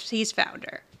and he's found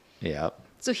her. Yep.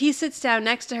 So he sits down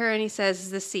next to her and he says,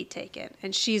 "Is this seat taken?"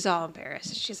 And she's all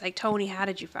embarrassed. She's like, "Tony, how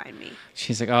did you find me?"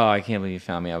 She's like, "Oh, I can't believe you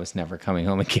found me. I was never coming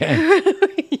home again."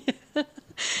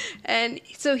 And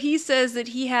so he says that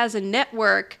he has a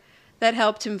network that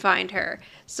helped him find her.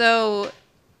 So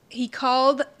he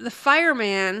called the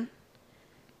fireman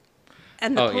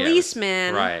and the Oh, yeah,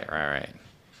 policeman. Right.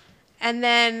 And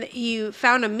then he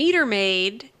found a meter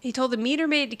maid. He told the meter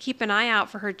maid to keep an eye out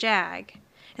for her Jag.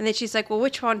 And then she's like, "Well,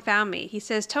 which one found me?" He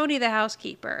says, "Tony, the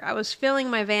housekeeper. I was filling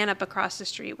my van up across the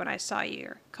street when I saw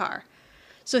your car."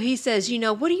 So he says,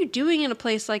 "What are you doing in a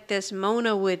place like this?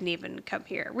 Mona wouldn't even come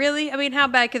here." Really? I mean, how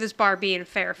bad could this bar be in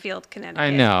Fairfield, Connecticut?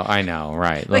 I know,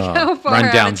 right. Like, Ugh, how far run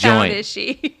out down of town joint. is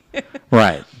she?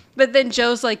 Right. But then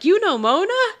Joe's like, "You know Mona?"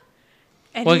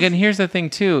 And Well, he's- again, here's the thing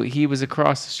too. He was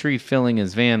across the street filling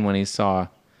his van when he saw.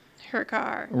 her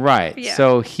car. Right. Yeah.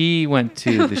 So he went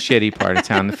to the shitty part of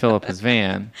town to fill up his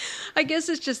van. I guess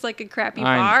it's just like a crappy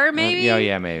bar, maybe?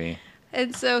 Yeah, maybe.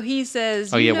 And so he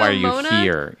says, Oh, yeah, know why are you Mona?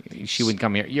 here? She wouldn't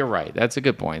come here. You're right. That's a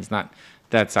good point. It's not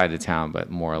that side of town, but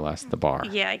more or less the bar.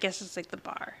 Yeah, I guess it's like the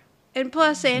bar. And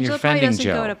plus, Angela You're probably offending doesn't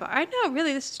go Joe. to bar. I know,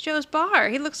 really, this is Joe's bar.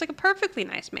 He looks like a perfectly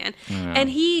nice man. And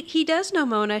he does know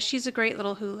Mona. She's a great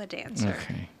little hula dancer.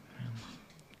 Okay.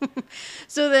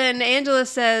 So then Angela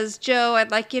says, "Joe,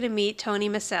 I'd like you to meet Tony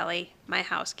Maselli, my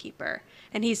housekeeper."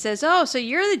 And he says, "Oh, so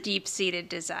you're the deep-seated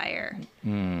desire."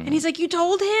 And he's like, "You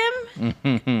told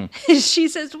him?" She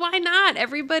says, "Why not?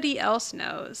 Everybody else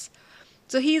knows."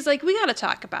 So he's like, "We got to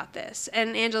talk about this."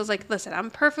 And Angela's like, "Listen, I'm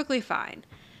perfectly fine."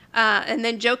 And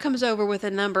then Joe comes over with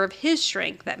a number of his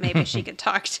shrink that maybe she could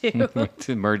talk to. It's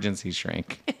emergency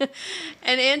shrink.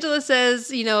 And Angela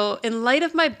says, "In light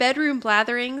of my bedroom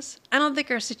blatherings, I don't think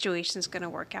our situation's going to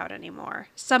work out anymore.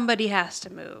 Somebody has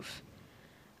to move.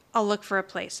 I'll look for a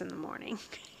place in the morning."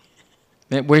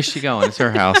 Where's she going? It's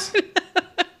her house.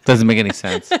 Doesn't make any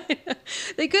sense.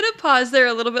 They could have paused there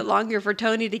a little bit longer for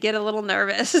Tony to get a little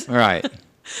nervous. Right.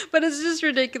 But it's just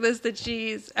ridiculous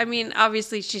that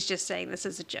obviously she's just saying this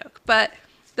as a joke. But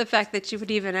the fact that she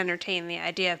would even entertain the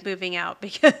idea of moving out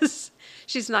because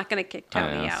she's not going to kick I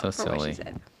Tony know, out so for what she silly.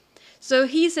 said. So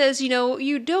he says,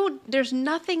 there's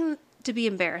nothing to be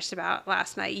embarrassed about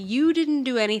last night. You didn't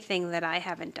do anything that I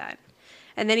haven't done.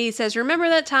 And then he says, "Remember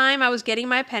that time I was getting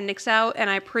my appendix out and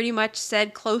I pretty much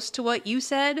said close to what you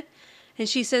said?" And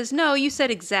she says, "No, you said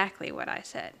exactly what I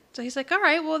said." So he's like, "All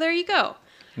right, well, there you go."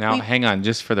 Now, hang on.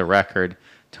 Just for the record,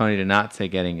 Tony did not say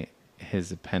getting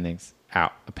his appendix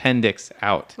out.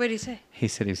 What did he say? He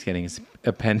said he was getting his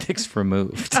appendix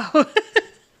removed,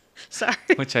 Sorry.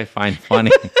 which I find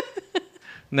funny.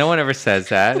 No one ever says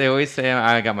that. They always say,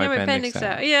 "I got my Yeah, appendix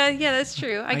out." Yeah, that's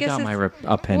true. I guess got my it's-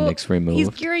 appendix He's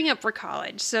removed. gearing up for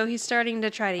college, so he's starting to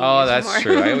try to Oh, use that's more.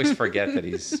 true. I always forget that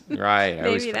he's right. I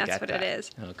always Maybe that's forget what that. it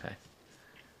is. Okay.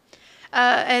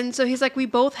 And so he's like, "We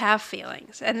both have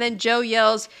feelings." And then Joe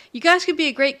yells, "You guys could be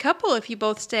a great couple if you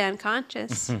both stay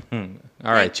unconscious." All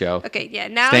right, Joe. Okay, yeah.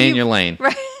 Now Stay in you've- your lane.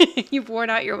 Right. You've worn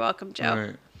out your welcome,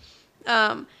 Joe. All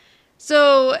right.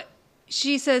 So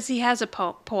she says he has a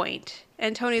point.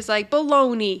 And Tony's like,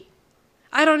 "Baloney.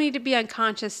 I don't need to be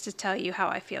unconscious to tell you how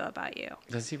I feel about you."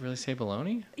 Does he really say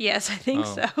baloney? Yes, I think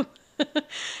Oh. so.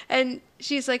 And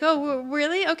she's like, "Oh,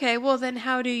 really? Okay, well, then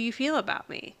how do you feel about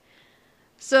me?"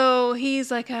 So he's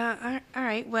like, all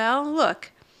right, well,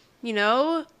 look,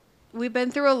 we've been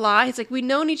through a lot." He's like, "We've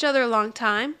known each other a long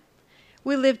time.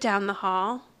 We live down the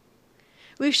hall.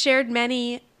 We've shared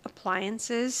many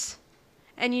appliances.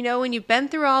 And when you've been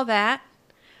through all that,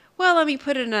 well, let me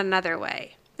put it another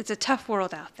way. It's a tough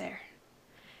world out there."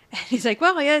 And he's like,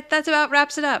 "Well, yeah, that's about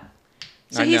wraps it up."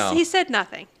 So I know. he said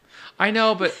nothing. I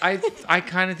know, but I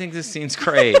kind of think this scene's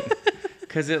great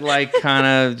because it kind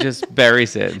of just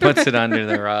buries it, puts it under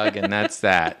the rug, and that's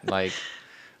that.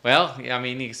 Well, I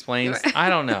mean, he explains. I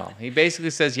don't know. He basically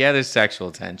says, "Yeah, there's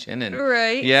sexual tension," and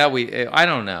Right. yeah, I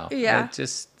don't know. Yeah.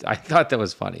 I thought that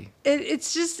was funny.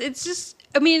 It's just.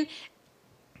 I mean,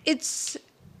 it's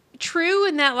true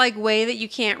in that way that you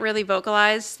can't really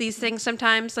vocalize these things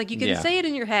sometimes. You can Yeah. say it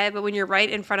in your head, but when you're right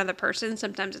in front of the person,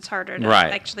 sometimes it's harder to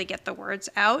Right. actually get the words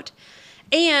out.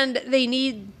 And they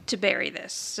need to bury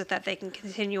this so that they can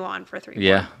continue on for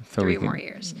three more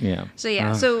years. Yeah. So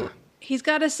yeah, so he's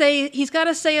got to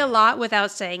say a lot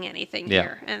without saying anything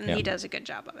here, and he does a good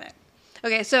job of it.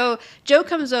 Okay, so Joe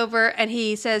comes over and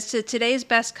he says to today's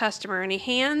best customer, and he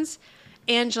hands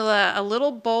Angela a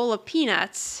little bowl of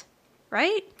peanuts,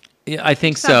 right? Yeah, I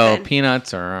think Something. so.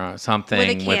 Peanuts or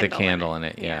something with a candle in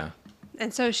it. Yeah. Yeah.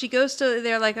 And so she goes to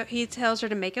there, like he tells her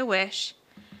to make a wish.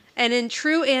 And in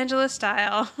true Angela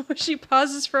style, she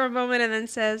pauses for a moment and then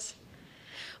says,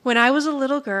 "When I was a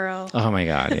little girl." Oh my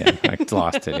God! Yeah, I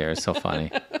lost it here. It's so funny.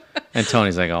 And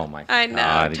Tony's like, "Oh my God!" I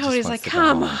know. he just Tony's wants like, to go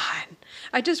 "Come home." on.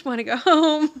 I just want to go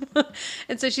home."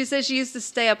 And so she says she used to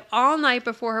stay up all night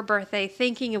before her birthday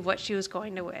thinking of what she was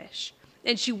going to wish.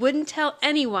 And she wouldn't tell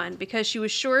anyone because she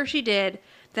was sure if she did,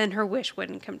 then her wish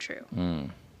wouldn't come true.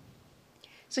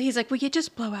 So he's like, "Will you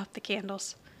just blow out the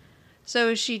candles?"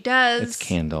 So she does. It's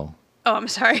candle. Oh, I'm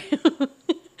sorry.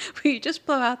 Will you just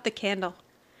blow out the candle?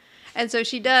 And so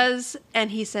she does, and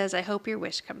he says, "I hope your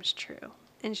wish comes true."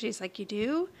 And she's like, "You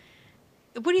do?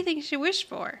 What do you think she wished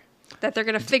for? That they're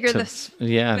going to figure this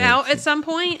out at some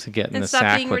point? To get in and the stop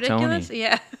sack being with ridiculous?" Tony.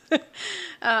 Yeah.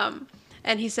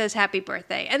 And he says, "Happy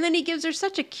birthday." And then he gives her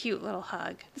such a cute little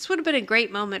hug. This would have been a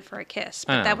great moment for a kiss,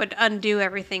 but that would undo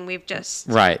everything we've just...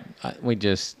 Right. We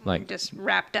just like... just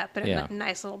wrapped up in Yeah. a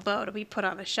nice little bow to be put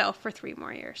on a shelf for 3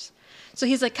 more years. So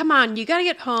he's like, "Come on, you got to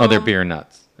get home." Oh, they're beer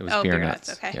nuts. It was Oh, beer beer nuts.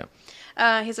 nuts, okay.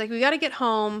 Yep. He's like, "We got to get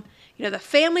home. You know, the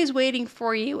family's waiting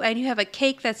for you, and you have a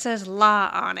cake that says La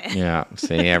on it." Yeah.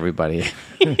 See, everybody.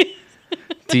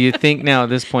 Do you think now at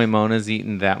this point Mona's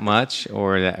eaten that much,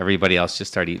 or that everybody else just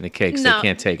started eating the cake so they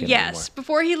can't take it Yes.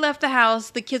 Before he left the house,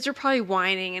 the kids were probably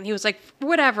whining, and he was like,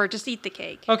 "Whatever, just eat the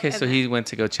cake." anymore? Okay, And so then- he went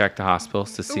to go check the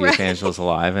hospitals to see Right. if Angela's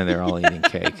alive, and they're all eating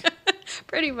cake.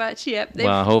 Pretty much, yep. They've-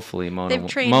 Well, hopefully Mona they've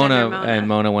trained under Mona.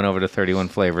 Mona went over to 31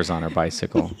 Flavors on her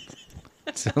bicycle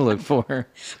to look for her.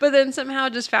 but then somehow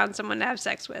just found someone to have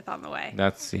sex with on the way.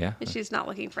 That's And she's not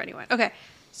looking for anyone. Okay.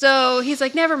 So he's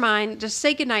like, "Never mind. Just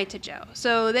say goodnight to Joe."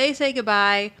 So they say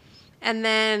goodbye. And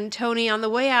then Tony, on the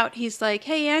way out, he's like,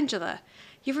 "Hey, Angela,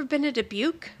 you ever been to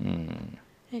Dubuque?" And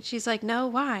she's like, "No,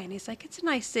 why?" And he's like, "It's a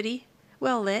nice city.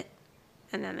 Well lit."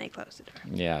 And then they close the door.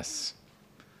 Yes.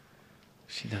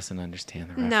 She doesn't understand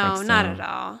the reference. No, not though. at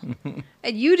all.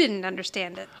 And you didn't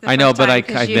understand it. the I know, first but time I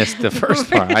 'cause you- missed the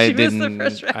first part. I You missed the didn't.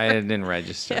 first I didn't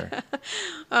register.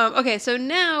 Okay, so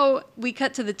now we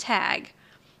cut to the tag.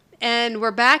 And we're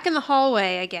back in the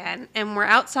hallway again, and we're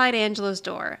outside Angela's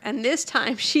door. And this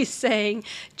time she's saying,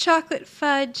 "Chocolate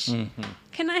fudge,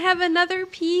 can I have another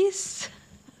piece?"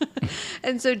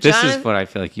 And so This John... is what I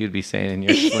feel like you'd be saying in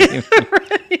your sleep.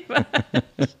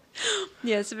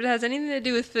 Yes, if it has anything to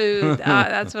do with food,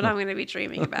 that's what I'm going to be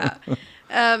dreaming about.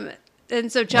 And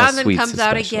so Jonathan sweets comes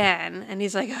out especially. again, and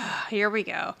he's like, "Oh, here we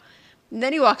go." And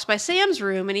then he walks by Sam's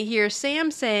room, and he hears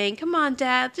Sam saying, "Come on,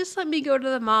 Dad, just let me go to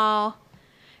the mall."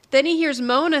 Then he hears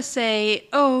Mona say,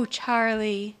 "Oh,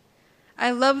 Charlie,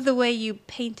 I love the way you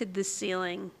painted the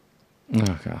ceiling."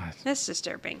 Oh God. That's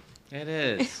disturbing. It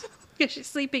is. Because she's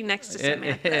sleeping next to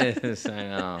Samantha. It is. I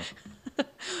know.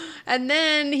 And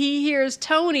then he hears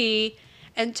Tony,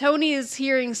 and Tony is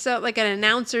hearing like an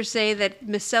announcer say that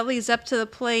Misselli's up to the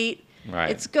plate.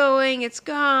 Right. It's going, it's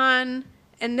gone.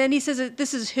 And then he says,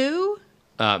 "This is who?"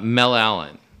 Mel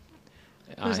Allen.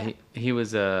 Who's that? He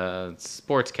was a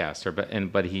sportscaster,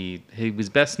 but he was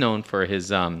best known for his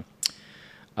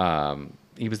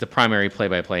he was the primary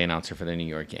play-by-play announcer for the New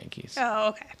York Yankees. Oh,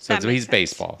 okay. So That he's makes sense.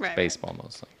 baseball, Right, right. baseball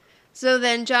mostly. So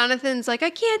then Jonathan's like, "I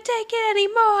can't take it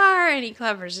anymore," and he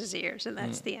covers his ears, and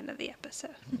that's the end of the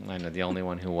episode. I know the only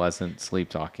one who wasn't sleep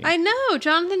talking. I know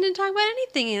Jonathan didn't talk about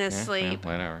anything in his sleep.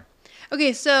 Whatever.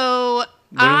 Okay, so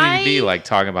What would it be like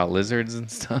talking about lizards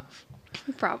and stuff?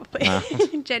 Probably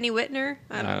Jenny Whitner.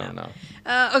 I don't know.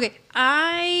 Okay,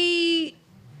 I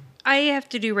have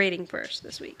to do rating first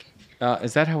this week.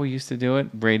 Is that how we used to do it?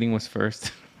 Rating was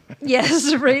first.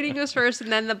 Yes, rating was first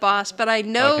and then the boss. But I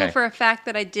know Okay. for a fact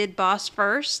that I did boss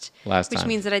first. Last which time.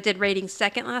 means that I did rating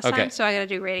second last Okay. time. So I got to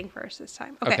do rating first this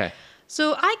time. Okay. Okay.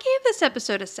 So I gave this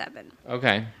episode a 7.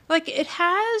 Okay. Like, it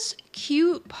has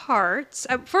cute parts.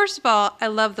 First of all, I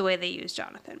love the way they use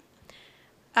Jonathan.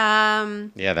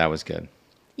 Yeah, that was good.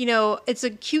 You know, it's a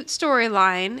cute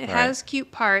storyline. It Right. has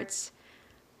cute parts.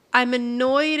 I'm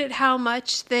annoyed at how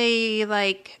much they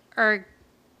are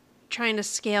trying to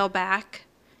scale back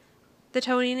the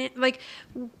Tony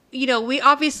and we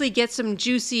obviously get some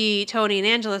juicy Tony and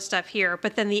Angela stuff here,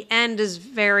 but then the end is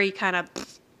very kind of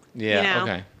Yeah. You know.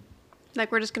 Okay.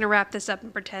 like we're just gonna wrap this up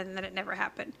and pretend that it never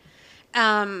happened.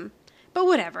 But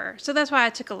whatever. So that's why I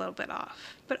took a little bit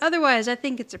off. But otherwise, I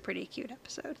think it's a pretty cute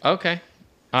episode. Okay.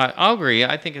 I'll agree.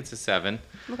 I think it's a 7.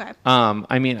 Okay.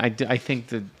 I mean, I think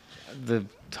the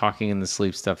talking in the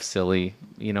sleep stuff silly.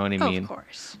 You know what I mean? Of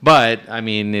course. But I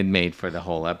mean, it made for the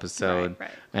whole episode. Right.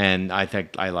 And I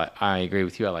think I agree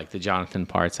with you. I like the Jonathan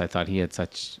parts. I thought he had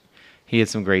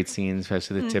some great scenes,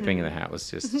 especially the tipping of the hat was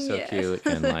just so Yes. cute.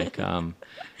 And like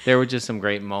there were just some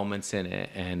great moments in it.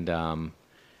 And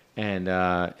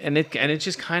it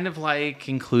just kind of like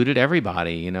included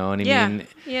everybody, you know what I Yeah. mean?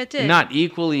 Yeah, it did. Not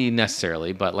equally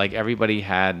necessarily, but like everybody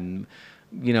had,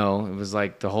 you know, it was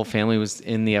like the whole family was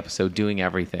in the episode doing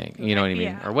everything, you know what I mean?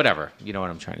 Yeah. Or whatever, you know what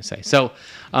I'm trying to say. So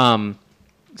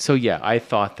yeah, I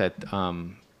thought that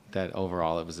that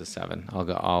overall it was a 7.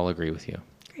 I'll agree with you.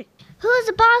 Who's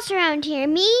the boss around here?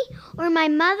 Me or my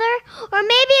mother? Or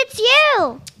maybe it's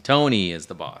you? Tony is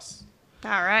the boss.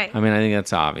 All right. I mean, I think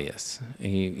that's obvious.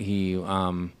 He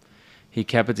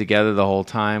kept it together the whole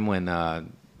time when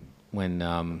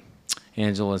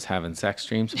Angela's having sex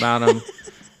dreams about him,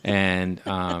 and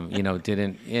you know,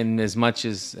 didn't, in as much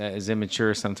as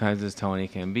immature sometimes as Tony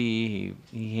can be,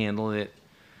 he handled it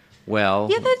well.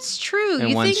 Yeah, that's true. And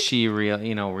You once think... she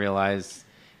realized,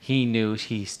 he knew,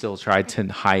 he still tried to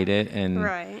hide it and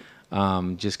Right.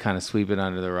 just kind of sweep it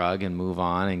under the rug and move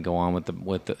on and go on with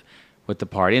the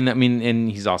party. And I mean, and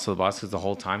he's also the boss because the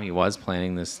whole time he was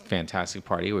planning this fantastic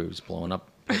party where he was blowing up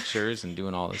pictures and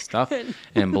doing all this stuff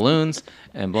and balloons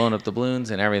and blowing up the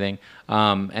balloons and everything.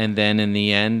 And then in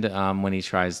the end, when he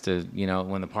tries to, you know,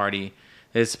 when the party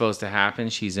is supposed to happen,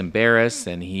 she's embarrassed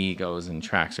and he goes and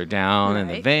tracks her down in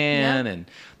the Right. van Yep. and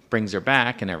brings her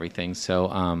back and everything. So,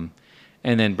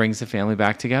 and then brings the family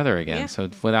back together again. Yeah. So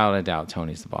without a doubt,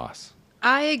 Tony's the boss.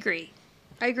 I agree.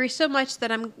 I agree so much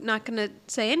that I'm not going to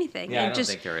say anything. Yeah, I and don't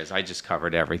think there is. I just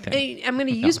covered everything. I'm going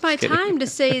to No, use I'm my just kidding. time to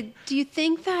say, do you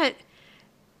think that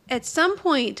at some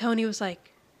point Tony was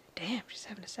like, damn, she's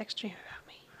having a sex dream about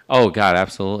me? Oh, God,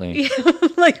 absolutely.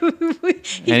 Like,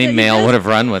 Any male would have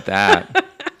run with that.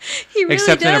 He really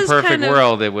Except in a does perfect kind of-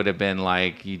 world, it would have been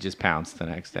like you just pounced the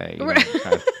next day. You know, Right.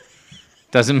 kind of-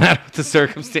 doesn't matter what the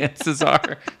circumstances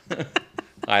are.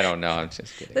 I don't know. I'm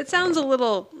just kidding. That sounds a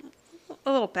little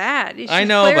bad. You should I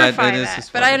know, but clarify this that. is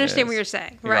But what I it understand what is. you're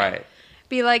saying. Right. Right.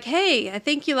 Be like, hey, I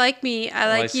think you like me. I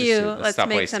like Let's just you. do this. Let's Stop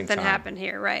make wasting something time. happen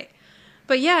here. Right.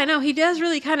 But yeah, I know he does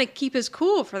really kind of keep his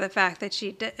cool for the fact that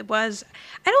she was.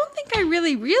 I don't think I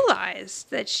really realized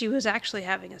that she was actually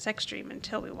having a sex dream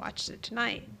until we watched it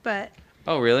tonight. But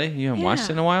Oh, really? You haven't watched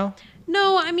it in a while?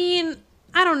 no, I mean,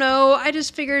 I don't know. I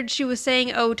just figured she was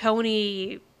saying, "Oh,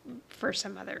 Tony," for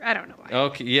some other. I don't know why.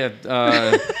 Okay,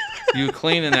 yeah. You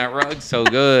cleaning that rug so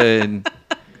good.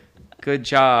 Good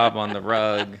job on the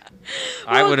rug.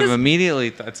 I Well, would have 'cause- immediately.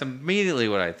 That's immediately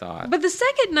what I thought. But the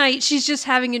second night, she's just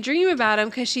having a dream about him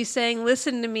because she's saying,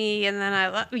 "Listen to me," and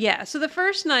then yeah. So the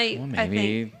first night, Well, I think,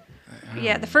 maybe.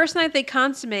 yeah, the first night they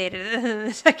consummated, and then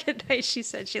the second night she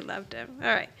said she loved him. All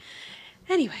right.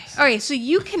 Anyway, all right. So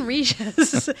you can reach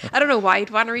us. I don't know why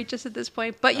you'd want to reach us at this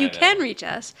point, but you I know. can reach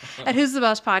us at Who's the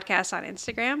Boss Podcast on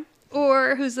Instagram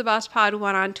or Who's the Boss Pod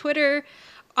 1 on Twitter.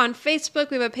 On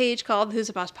Facebook, we have a page called Who's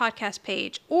the Boss Podcast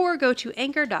page, or go to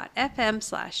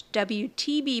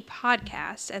anchor.fm/WTB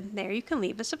podcast, and there you can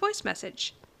leave us a voice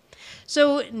message.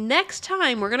 So next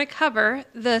time, we're going to cover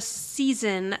the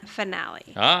season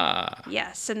finale. Ah.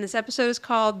 Yes, and this episode is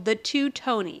called The Two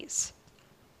Tonys.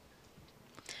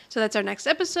 So that's our next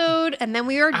episode, and then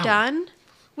we are done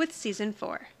with season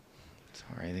 4.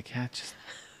 Sorry, the cat just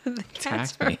The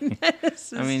cats attacked are me.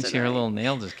 menaces I mean, her tonight. little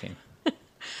nail just came.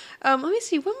 Let me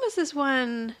see. When was this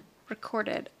one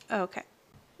recorded? Oh, okay.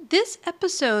 This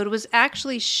episode was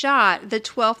actually shot the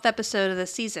 12th episode of the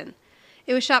season.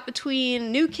 It was shot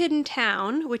between New Kid in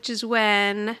Town, which is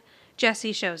when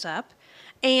Jesse shows up,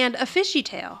 and A Fishy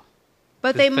Tale.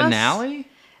 But The finale?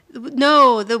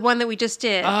 No, the one that we just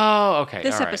did. Oh, okay.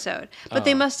 This all right. episode. But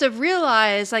they must have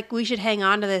realized, like, we should hang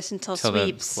on to this until Till the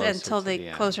sweeps, closer until to the the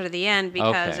end. closer to the end,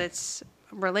 because Okay. it's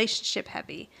relationship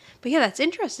heavy. But yeah, that's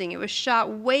interesting. It was shot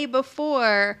way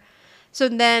before. So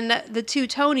then the Two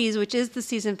Tonys, which is the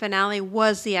season finale,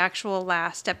 was the actual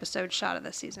last episode shot of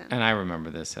the season. And I remember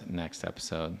this next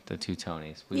episode, the Two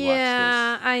Tonys. We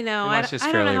Yeah, watched I know. We I watched this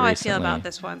don't know fairly how I feel recently. about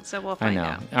this one, so we'll this. I find know.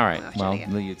 out. All right. Watch it Well,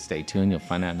 again. you stay tuned. You'll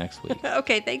find out next week.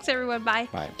 Okay, thanks everyone. Bye.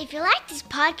 Bye. If you like this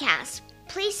podcast,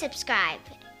 please subscribe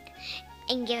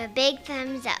and give a big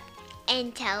thumbs up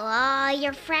and tell all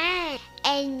your friends.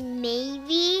 And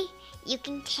maybe you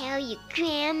can tell your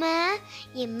grandma,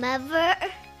 your mother,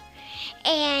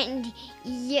 and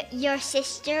your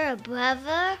sister or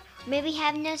brother. Maybe you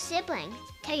have no siblings.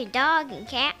 Tell your dog and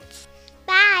cats.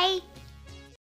 Bye.